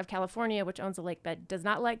state of California, which owns a lake bed, does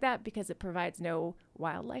not like that because it provides no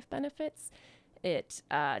wildlife benefits. It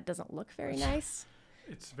doesn't look very nice.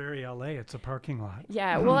 It's very LA. It's a parking lot.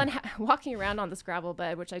 Yeah, well, and walking around on this gravel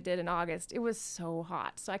bed, which I did in August, it was so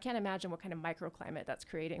hot. So I can't imagine what kind of microclimate that's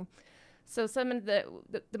creating. So some of the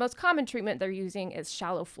most common treatment they're using is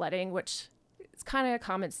shallow flooding, which is kind of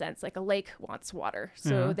common sense. Like a lake wants water.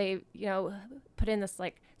 So they, put in this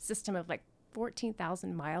like system of like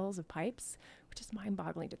 14,000 miles of pipes, which is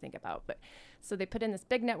mind-boggling to think about. But so they put in this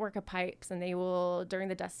big network of pipes, and they will, during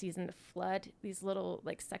the dust season, flood these little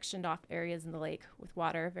like sectioned off areas in the lake with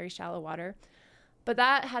water, very shallow water. But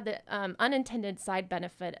that had the unintended side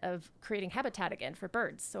benefit of creating habitat again for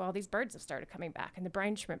birds. So all these birds have started coming back, and the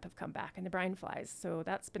brine shrimp have come back, and the brine flies. So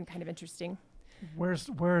that's been kind of interesting. Where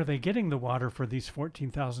are they getting the water for these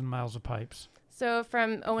 14,000 miles of pipes? So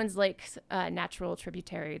from Owens Lake's natural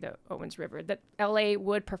tributary, the Owens River, that LA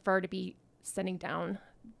would prefer to be sending down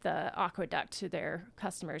the aqueduct to their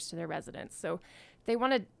customers, to their residents. So they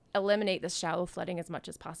want to eliminate this shallow flooding as much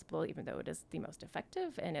as possible, even though it is the most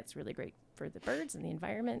effective and it's really great for the birds and the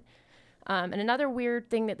environment. And another weird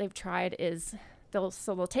thing that they've tried is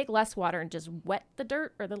they'll take less water and just wet the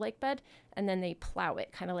dirt or the lake bed, and then they plow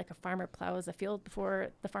it, kind of like a farmer plows a field before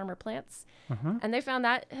the farmer plants. And they found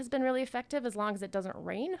that has been really effective as long as it doesn't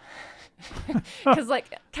rain. Because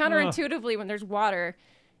like counterintuitively, when there's water,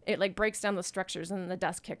 it like breaks down the structures and then the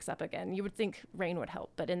dust kicks up again. You would think rain would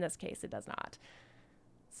help, but in this case, it does not.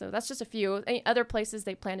 So that's just a few. Other places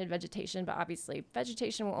they planted vegetation, but obviously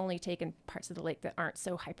vegetation will only take in parts of the lake that aren't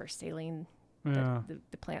so hypersaline that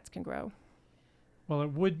the plants can grow. Well,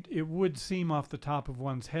 it would seem off the top of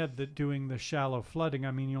one's head that doing the shallow flooding,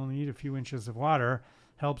 I mean, you only need a few inches of water,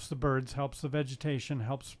 helps the birds, helps the vegetation,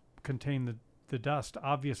 helps contain the dust,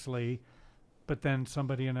 obviously, but then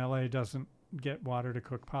somebody in LA doesn't get water to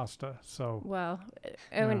cook pasta. So well,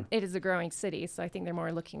 it is a growing city, so I think they're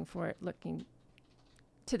more looking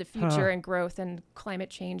to the future and growth and climate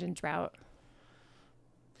change and drought.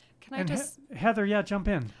 Can I just Heather, jump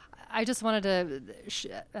in. I just wanted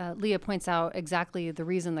to, Leah points out exactly the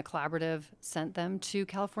reason the collaborative sent them to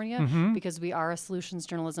California, because we are a solutions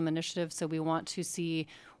journalism initiative. So we want to see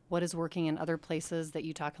what is working in other places that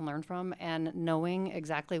Utah can learn from, and knowing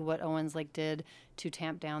exactly what Owens Lake did to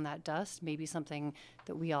tamp down that dust may be something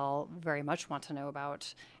that we all very much want to know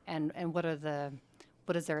about. And what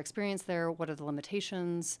is their experience there? What are the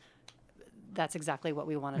limitations? That's exactly what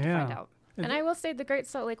we wanted to find out. And I will say the Great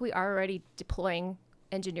Salt Lake, we are already deploying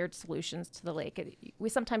engineered solutions to the lake. We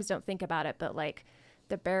sometimes don't think about it, but like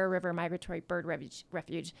the Bear River Migratory Bird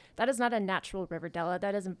Refuge, that is not a natural river delta.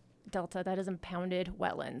 That is impounded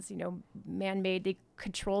wetlands, man-made. They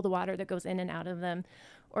control the water that goes in and out of them.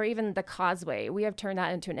 Or even the causeway. We have turned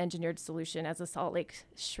that into an engineered solution as the Salt Lake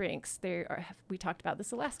shrinks. We talked about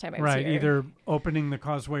this the last time I was here. Right, either opening the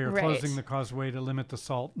causeway or closing the causeway to limit the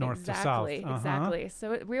salt north to south. Exactly.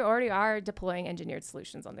 So we already are deploying engineered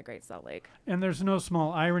solutions on the Great Salt Lake. And there's no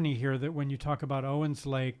small irony here that when you talk about Owens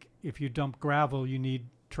Lake, if you dump gravel, you need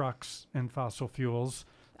trucks and fossil fuels.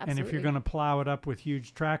 Absolutely. And if you're going to plow it up with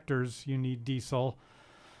huge tractors, you need diesel.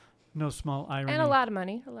 No small irony. And a lot of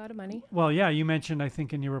money. Well, yeah, you mentioned, I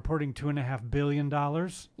think, in your reporting, $2.5 billion.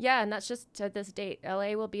 Yeah, and that's just to this date.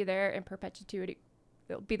 LA will be there in perpetuity.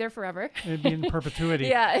 It'll be there forever. It'd be in perpetuity.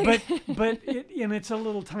 Yeah. But it's a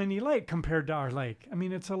little tiny lake compared to our lake. I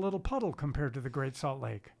mean, it's a little puddle compared to the Great Salt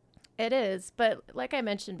Lake. It is. But like I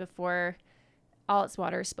mentioned before, all its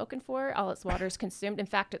water is spoken for. All its water is consumed. In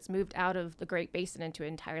fact, it's moved out of the Great Basin into an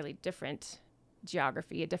entirely different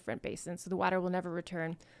geography, a different basin. So the water will never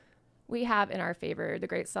return. We have in our favor the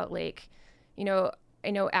Great Salt Lake. I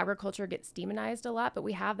know agriculture gets demonized a lot, but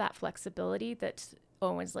we have that flexibility that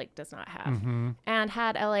Owens Lake does not have. And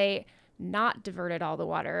had LA not diverted all the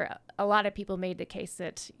water, a lot of people made the case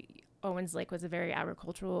that Owens Lake was a very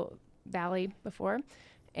agricultural valley before.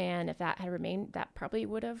 And if that had remained, that probably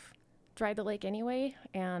would have dried the lake anyway.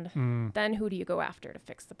 And then who do you go after to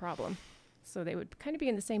fix the problem? So they would kind of be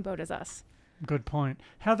in the same boat as us. Good point.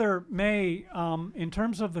 Heather, May, in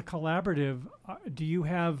terms of the collaborative, do you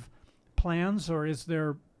have plans, or is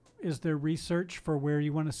there research for where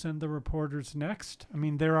you want to send the reporters next? I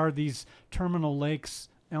mean, there are these terminal lakes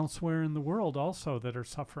elsewhere in the world also that are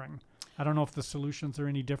suffering. I don't know if the solutions are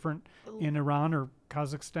any different in Iran or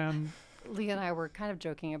Kazakhstan. Leah and I were kind of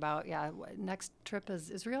joking about, next trip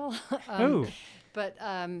is Israel. But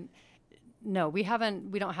no, we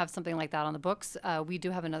don't have something like that on the books. We do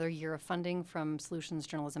have another year of funding from Solutions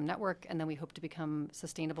Journalism Network, and then we hope to become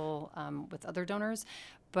sustainable with other donors.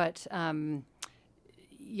 But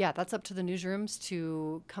that's up to the newsrooms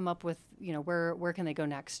to come up with, where can they go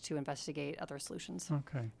next to investigate other solutions.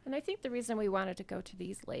 Okay. And I think the reason we wanted to go to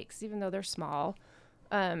these lakes, even though they're small,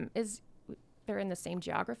 is they're in the same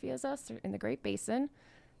geography as us. They're in the Great Basin.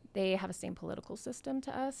 They have the same political system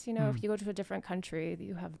to us. You know, if you go to a different country,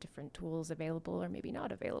 you have different tools available or maybe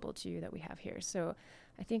not available to you that we have here. So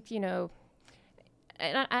I think, you know,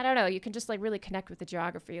 and I don't know, you can just like really connect with the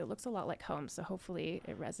geography. It looks a lot like home. So hopefully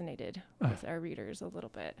it resonated with our readers a little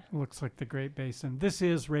bit. Looks like the Great Basin. This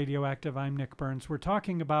is Radioactive. I'm Nick Burns. We're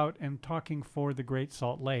talking about and talking for the Great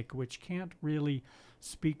Salt Lake, which can't really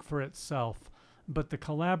speak for itself. But the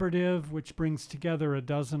collaborative, which brings together a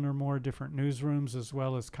dozen or more different newsrooms, as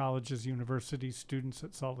well as colleges, universities, students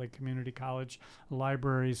at Salt Lake Community College,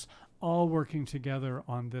 libraries, all working together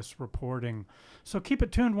on this reporting. So keep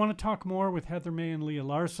it tuned. Want to talk more with Heather May and Leah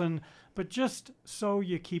Larson, but just so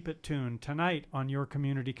you keep it tuned, tonight on Your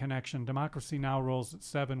Community Connection, Democracy Now! Rolls at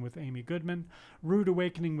 7 with Amy Goodman, Rude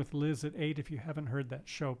Awakening with Liz at 8. If you haven't heard that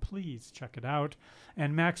show, please check it out.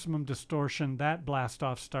 And Maximum Distortion, that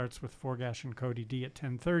blast-off starts with Forgash and Cody D at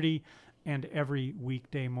 10:30, and every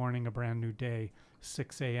weekday morning, a brand new day,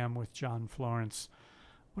 6 a.m. with John Florence.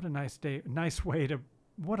 What a nice day, nice way to...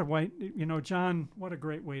 What a way, you know, John, what a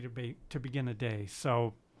great way to begin a day.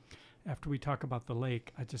 So after we talk about the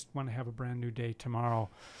lake, I just want to have a brand new day tomorrow.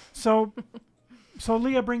 So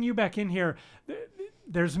Leah, bring you back in here.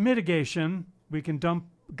 There's mitigation. We can dump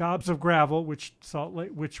gobs of gravel, which Salt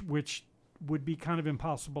Lake, which would be kind of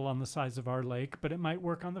impossible on the size of our lake, but it might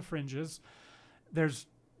work on the fringes. There's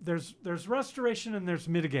restoration and there's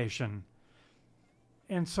mitigation.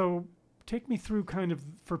 And so take me through kind of,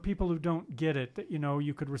 for people who don't get it, that, you know,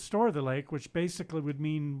 you could restore the lake, which basically would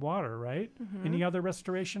mean water, right? Mm-hmm. Any other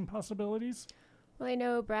restoration possibilities? Well, I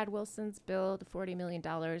know Brad Wilson's bill, the $40 million,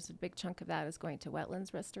 a big chunk of that is going to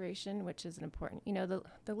wetlands restoration, which is an important, you know,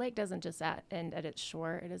 the lake doesn't just end at its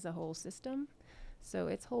shore, it is a whole system. So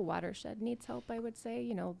its whole watershed needs help, I would say.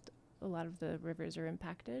 You know, a lot of the rivers are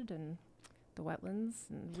impacted and the wetlands,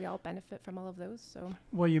 and we all benefit from all of those. So,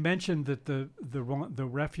 well, you mentioned that the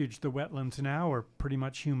refuge, the wetlands now are pretty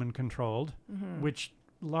much human controlled, which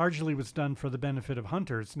largely was done for the benefit of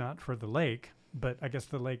hunters, not for the lake. But I guess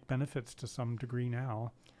the lake benefits to some degree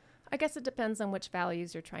now. I guess it depends on which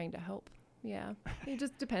values you're trying to help. Yeah, it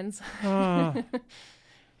just depends. I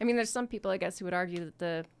mean, there's some people, I guess, who would argue that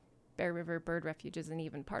the Bear River Bird Refuge isn't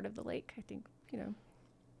even part of the lake. I think, you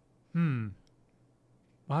know.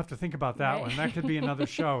 We'll have to think about that one. That could be another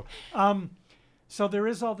show. So there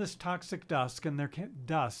is all this toxic dust, and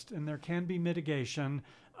there can be mitigation.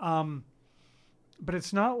 But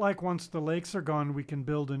it's not like once the lakes are gone, we can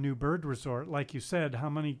build a new bird resort. Like you said, how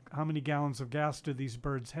many gallons of gas do these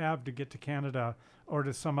birds have to get to Canada or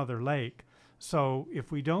to some other lake? So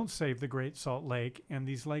if we don't save the Great Salt Lake, and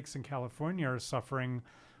these lakes in California are suffering,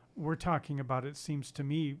 we're talking about, it seems to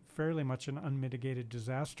me, fairly much an unmitigated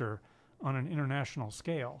disaster on an international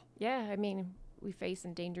scale. Yeah, I mean, we face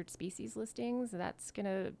endangered species listings. That's going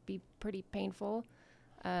to be pretty painful.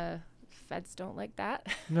 Feds don't like that.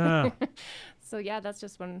 No. So, yeah, that's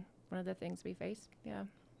just one of the things we face. Yeah.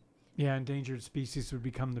 Yeah, endangered species would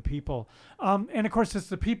become the people. And, of course, it's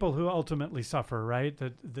the people who ultimately suffer, right?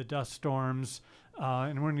 The dust storms,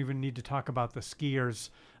 and we don't even need to talk about the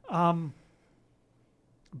skiers.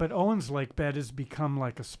 But Owens Lake bed has become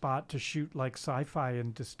like a spot to shoot like sci-fi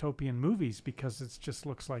and dystopian movies because it just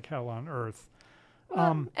looks like hell on earth.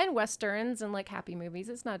 And Westerns and like happy movies.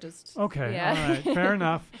 It's not just... Okay, yeah. All right, fair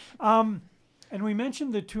enough. And we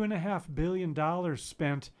mentioned the $2.5 billion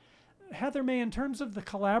spent. Heather May, in terms of the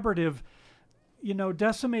collaborative, you know,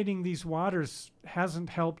 decimating these waters hasn't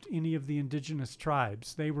helped any of the indigenous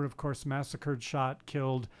tribes. They were, of course, massacred, shot,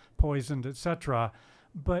 killed, poisoned, etc.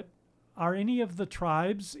 But are any of the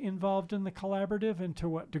tribes involved in the collaborative, and to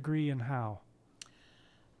what degree and how?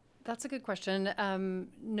 That's a good question.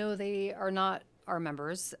 No, they are not our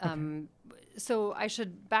members. Okay. So I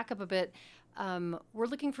should back up a bit. We're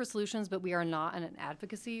looking for solutions, but we are not an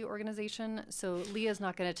advocacy organization. So Leah's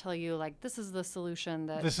not going to tell you, like, this is the solution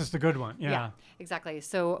that... This is the good one. Yeah, exactly.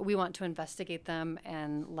 So we want to investigate them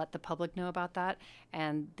and let the public know about that,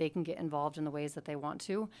 and they can get involved in the ways that they want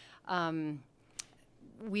to.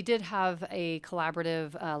 We did have a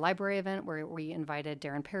collaborative library event where we invited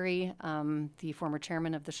Darren Perry, the former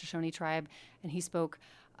chairman of the Shoshone tribe, and he spoke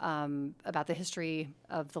about the history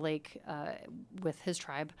of the lake with his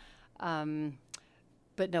tribe.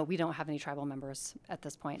 But no, we don't have any tribal members at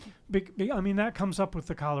this point. I mean, that comes up with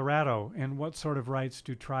the Colorado, and what sort of rights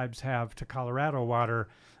do tribes have to Colorado water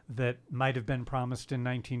that might have been promised in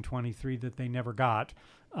 1923 that they never got?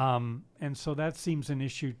 And so that seems an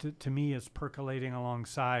issue to me as percolating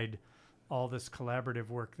alongside all this collaborative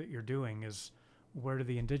work that you're doing is, where do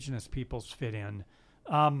the indigenous peoples fit in?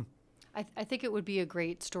 I think it would be a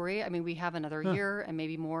great story. I mean, we have another year and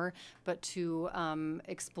maybe more, but to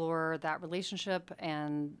explore that relationship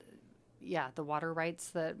and, the water rights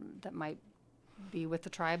that might be with the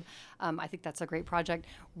tribe. I think that's a great project.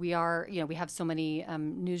 We have so many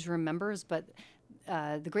newsroom members, but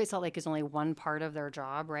the Great Salt Lake is only one part of their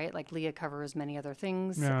job, right? Like Leah covers many other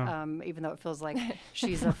things, even though it feels like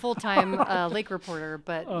she's a full-time lake reporter,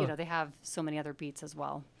 but they have so many other beats as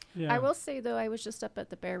well. Yeah. I will say, though, I was just up at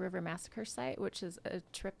the Bear River Massacre site, which is a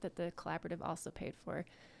trip that the collaborative also paid for.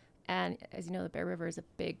 And as you know, the Bear River is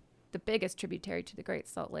the biggest tributary to the Great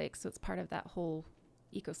Salt Lake, so it's part of that whole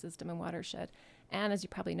ecosystem and watershed. And as you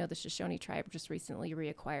probably know, the Shoshone tribe just recently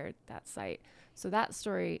reacquired that site. So that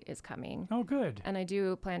story is coming. Oh, good. And I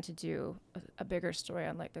do plan to do a bigger story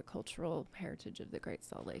on like the cultural heritage of the Great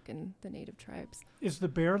Salt Lake and the native tribes. Is the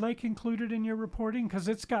Bear Lake included in your reporting? Because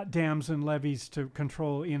it's got dams and levees to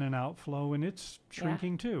control in and outflow, and it's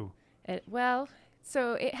shrinking too.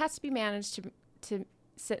 So it has to be managed to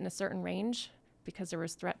sit in a certain range because there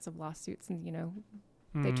was threats of lawsuits and,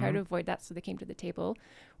 they try to avoid that, so they came to the table,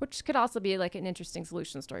 which could also be like an interesting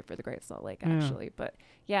solution story for the Great Salt Lake, actually. But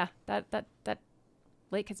that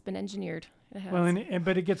lake has been engineered. It has. Well,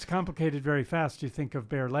 but it gets complicated very fast. You think of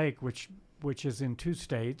Bear Lake, which is in 2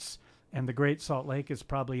 states, and the Great Salt Lake is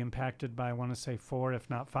probably impacted by, I want to say, 4, if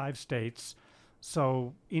not 5 states.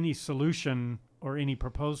 So any solution or any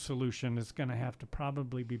proposed solution is going to have to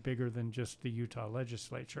probably be bigger than just the Utah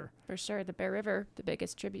legislature. For sure. The Bear River, the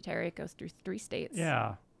biggest tributary, it goes through 3 states.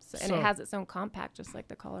 Yeah. And it has its own compact, just like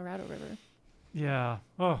the Colorado River. Yeah.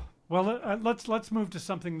 Oh, well, let's move to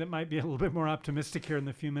something that might be a little bit more optimistic here in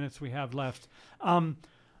the few minutes we have left.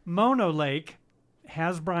 Mono Lake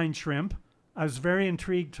has brine shrimp. I was very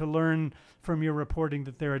intrigued to learn from your reporting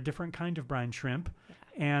that they're a different kind of brine shrimp.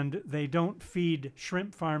 And they don't feed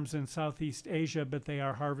shrimp farms in Southeast Asia, but they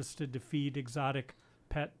are harvested to feed exotic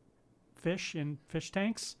pet fish in fish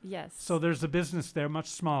tanks. Yes. So there's a business there, much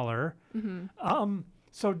smaller. Mm-hmm.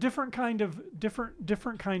 So different kind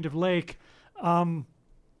of lake. But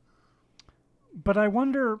I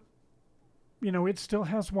wonder, it still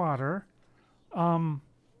has water. Do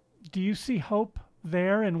you see hope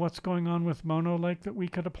there and what's going on with Mono Lake that we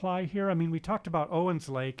could apply here? I mean, we talked about Owens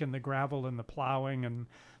Lake and the gravel and the plowing and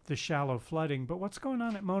the shallow flooding, but what's going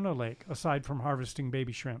on at Mono Lake aside from harvesting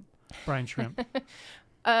baby shrimp, brine shrimp?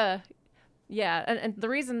 And the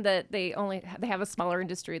reason that they have a smaller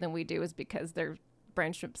industry than we do is because their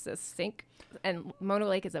brine shrimp sink, and Mono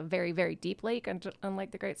Lake is a very, very deep lake,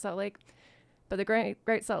 unlike the Great Salt Lake. But the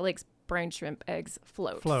Great Salt Lake's brine shrimp eggs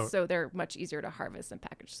float, so they're much easier to harvest and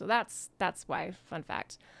package. So that's why, fun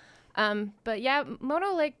fact. But yeah,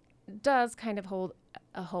 Mono Lake does kind of hold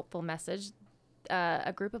a hopeful message.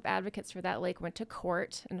 A group of advocates for that lake went to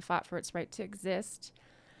court and fought for its right to exist.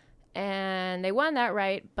 And they won that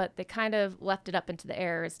right, but they kind of left it up into the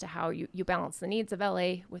air as to how you balance the needs of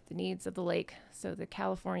LA with the needs of the lake. So the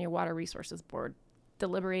California Water Resources Board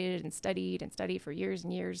deliberated and studied for years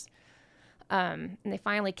and years. And they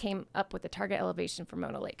finally came up with a target elevation for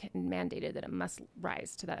Mono Lake and mandated that it must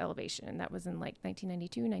rise to that elevation. And that was in like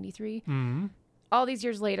 1992, 93. Mm-hmm. All these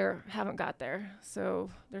years later, haven't got there. So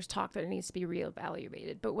there's talk that it needs to be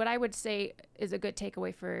reevaluated. But what I would say is a good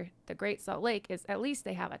takeaway for the Great Salt Lake is at least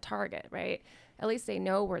they have a target, right? At least they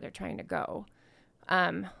know where they're trying to go.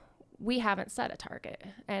 We haven't set a target.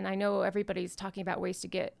 And I know everybody's talking about ways to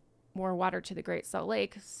get more water to the Great Salt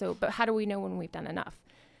Lake. But how do we know when we've done enough?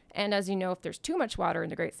 And as you know, if there's too much water in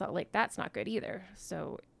the Great Salt Lake, that's not good either.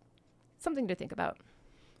 So something to think about.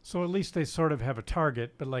 So at least they sort of have a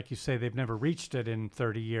target, but like you say, they've never reached it in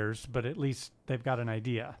 30 years, but at least they've got an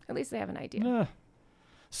idea. At least they have an idea.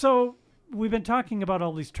 So we've been talking about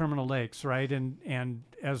all these terminal lakes, right? And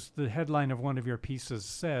as the headline of one of your pieces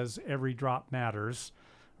says, every drop matters,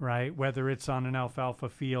 right? Whether it's on an alfalfa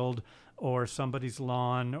field or somebody's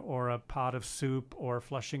lawn or a pot of soup or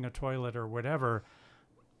flushing a toilet or whatever.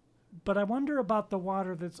 But I wonder about the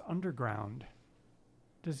water that's underground.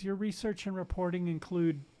 Does your research and reporting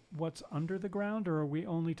include what's under the ground, or are we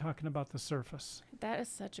only talking about the surface? That is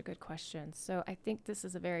such a good question. So I think this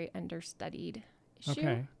is a very understudied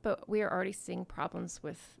issue, but we are already seeing problems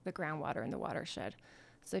with the groundwater in the watershed.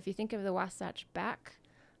 So if you think of the Wasatch Back,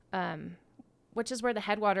 which is where the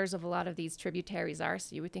headwaters of a lot of these tributaries are,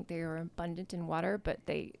 so you would think they are abundant in water, but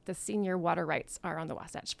the senior water rights are on the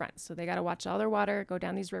Wasatch Front. So they got to watch all their water go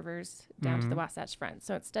down these rivers down to the Wasatch Front.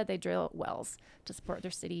 So instead they drill wells to support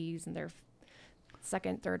their cities and their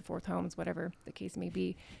second, third, fourth homes, whatever the case may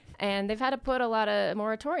be. And they've had to put a lot of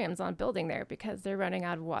moratoriums on building there because they're running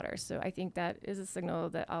out of water. So I think that is a signal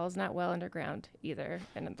that all is not well underground either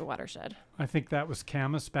in the watershed. I think that was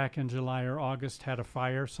Camas back in July or August, had a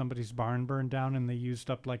fire. Somebody's barn burned down, and they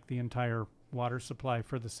used up like the entire water supply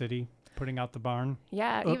for the city, putting out the barn.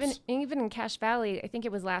 Yeah, Oops. even in Cache Valley, I think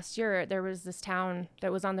it was last year, there was this town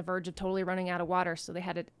that was on the verge of totally running out of water. So they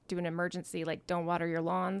had to do an emergency, like, don't water your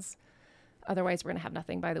lawns. Otherwise, we're going to have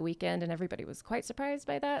nothing by the weekend. And everybody was quite surprised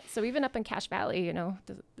by that. So even up in Cache Valley, you know,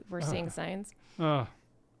 we're seeing signs.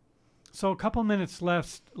 So a couple minutes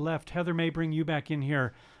left. Heather may bring you back in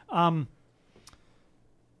here. The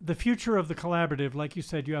future of the collaborative, like you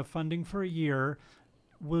said, you have funding for a year.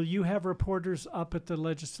 Will you have reporters up at the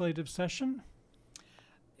legislative session?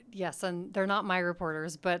 Yes, and they're not my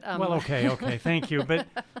reporters, but well, okay, thank you. But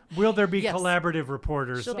will there be Yes. collaborative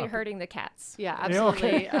reporters? She'll be herding the cats. Yeah,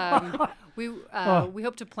 absolutely. Okay. We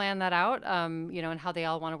hope to plan that out, and how they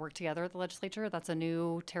all want to work together at the legislature. That's a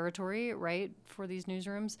new territory, right, for these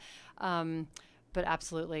newsrooms. But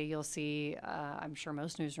absolutely, you'll see, I'm sure,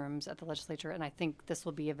 most newsrooms at the legislature, and I think this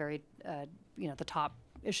will be a very, the top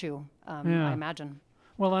issue, I imagine.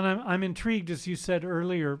 Well, and I'm intrigued, as you said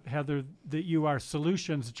earlier, Heather, that you are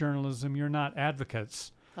solutions journalism. You're not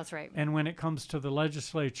advocates. That's right. And when it comes to the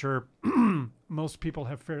legislature, most people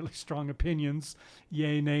have fairly strong opinions,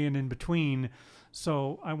 yay, nay, and in between.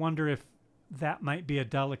 So I wonder if that might be a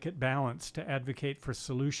delicate balance to advocate for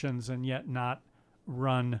solutions and yet not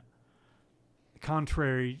run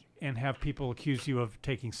contrary and have people accuse you of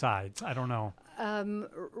taking sides. I don't know.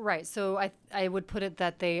 Right. So I would put it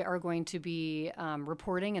that they are going to be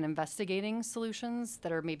reporting and investigating solutions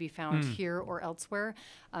that are maybe found here or elsewhere.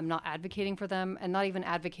 Not advocating for them, and not even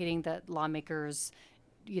advocating that lawmakers,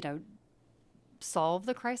 solve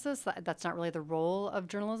the crisis. That's not really the role of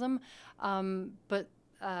journalism. But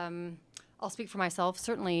I'll speak for myself.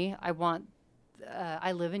 Certainly, I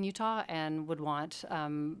live in Utah and would want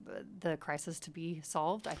the crisis to be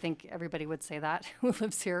solved. I think everybody would say that who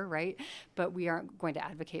lives here, right? But we aren't going to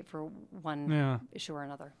advocate for one issue or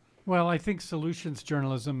another. Well, I think solutions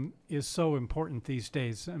journalism is so important these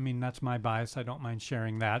days. I mean, that's my bias. I don't mind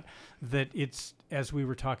sharing that it's, as we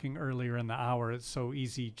were talking earlier in the hour, it's so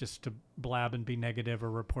easy just to blab and be negative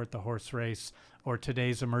or report the horse race, or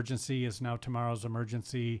today's emergency is now tomorrow's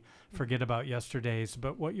emergency. Forget about yesterday's.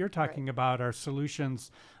 But what you're talking about are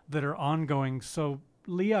solutions that are ongoing. So,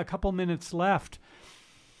 Leah, a couple minutes left.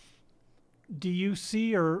 Do you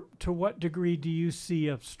see, or to what degree do you see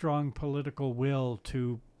a strong political will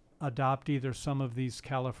to adopt either some of these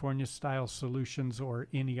California-style solutions or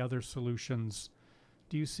any other solutions?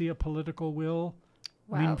 Do you see a political will?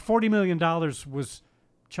 Wow. I mean, $40 million was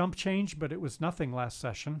chump change, but it was nothing last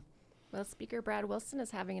session. Well, Speaker Brad Wilson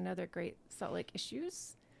is having another Great Salt Lake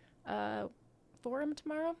Issues forum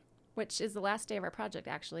tomorrow, which is the last day of our project,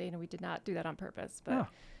 actually, and we did not do that on purpose. But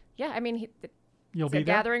I mean, You'll it's be a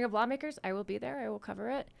there? gathering of lawmakers. I will be there. I will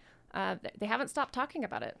cover it. They haven't stopped talking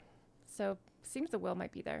about it, so seems the will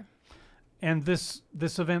might be there. And this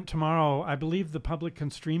event tomorrow, I believe the public can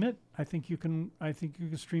stream it. I think you can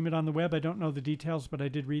stream it on the web. I don't know the details, but I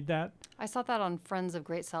did read that. I saw that on Friends of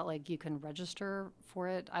Great Salt Lake. You can register for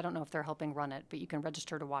it. I don't know if they're helping run it, but you can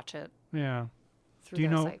register to watch it. Yeah. Through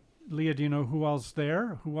their site. Leah, do you know who all's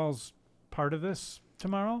there? Who all's part of this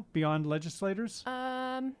tomorrow beyond legislators?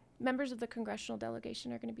 Members of the congressional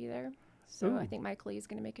delegation are going to be there. So Ooh. I think Mike Lee is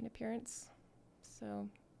going to make an appearance. So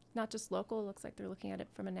not just local. It looks like they're looking at it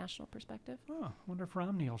from a national perspective. Oh, I wonder if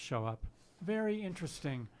Romney will show up. Very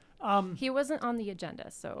interesting. He wasn't on the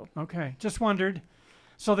agenda, so. Okay, just wondered.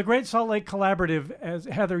 So the Great Salt Lake Collaborative, as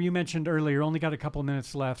Heather, you mentioned earlier, only got a couple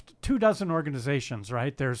minutes left. 24 organizations,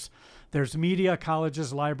 right? There's media,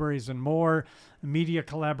 colleges, libraries, and more. Media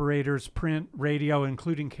collaborators, print, radio,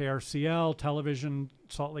 including KRCL, television,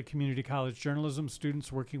 Salt Lake Community College journalism,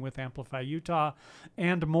 students working with Amplify Utah,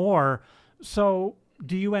 and more. So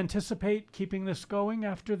do you anticipate keeping this going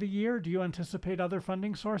after the year? Do you anticipate other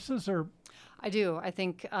funding sources, or? I do. I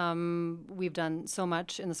think we've done so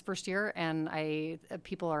much in this first year, and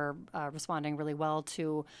people are responding really well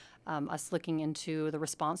to us looking into the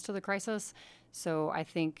response to the crisis. So I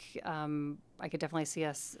think I could definitely see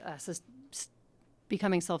us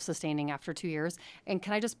becoming self-sustaining after 2 years. And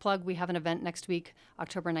can I just plug, we have an event next week,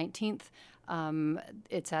 October 19th.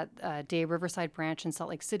 It's at Day Riverside Branch in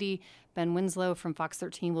Salt Lake City. Ben Winslow from Fox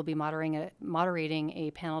 13 will be moderating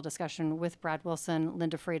a panel discussion with Brad Wilson,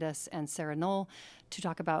 Linda Freitas, and Sarah Knoll to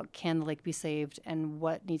talk about can the lake be saved and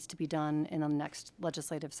what needs to be done in the next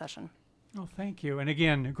legislative session. Oh, thank you. And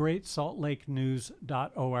again,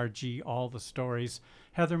 greatsaltlakenews.org, all the stories.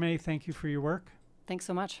 Heather May, thank you for your work. Thanks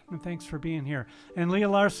so much. And thanks for being here. And Leah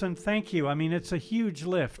Larson, thank you. I mean, it's a huge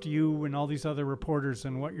lift, you and all these other reporters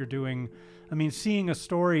and what you're doing. I mean, seeing a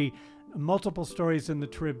story, multiple stories in the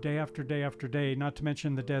Trib day after day after day, not to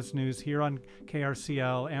mention the Des News here on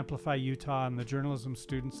KRCL, Amplify Utah, and the journalism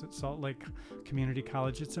students at Salt Lake Community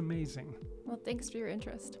College. It's amazing. Well, thanks for your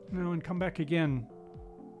interest. And come back again.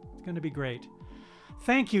 It's going to be great.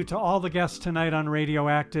 Thank you to all the guests tonight on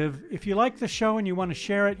Radioactive. If you like the show and you want to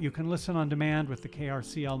share it, you can listen on demand with the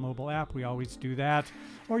KRCL mobile app. We always do that.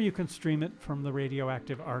 Or you can stream it from the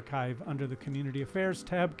Radioactive archive under the Community Affairs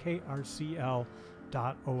tab, krcl.org.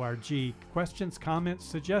 Questions, comments,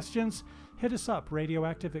 suggestions? Hit us up,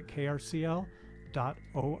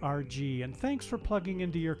 radioactive@krcl.org. And thanks for plugging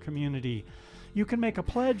into your community. You can make a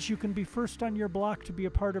pledge. You can be first on your block to be a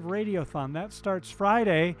part of Radiothon. That starts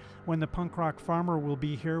Friday when the Punk Rock Farmer will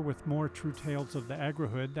be here with more True Tales of the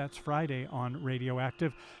Agrohood. That's Friday on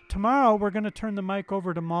Radioactive. Tomorrow, we're going to turn the mic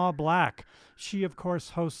over to Ma Black. She, of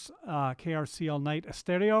course, hosts KRCL Night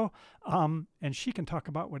Estereo, and she can talk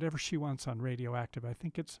about whatever she wants on Radioactive. I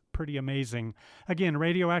think it's pretty amazing. Again,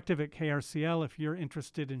 Radioactive at KRCL. If you're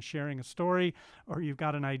interested in sharing a story or you've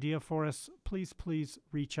got an idea for us, please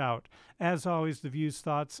reach out. As always, the views,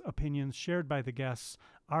 thoughts, opinions shared by the guests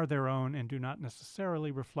are their own and do not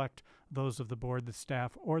necessarily reflect those of the board, the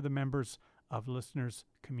staff, or the members of Listeners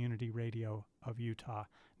Community Radio of Utah.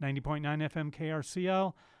 90.9 FM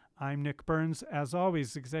KRCL. I'm Nick Burns. As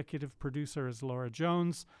always, executive producer is Laura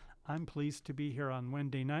Jones. I'm pleased to be here on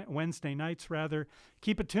Wednesday nights.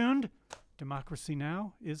 Keep it tuned. Democracy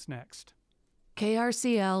Now! Is next.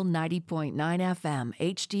 KRCL 90.9 FM,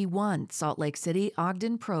 HD1, Salt Lake City,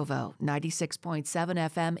 Ogden, Provo, 96.7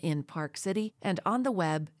 FM in Park City, and on the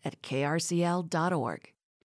web at krcl.org.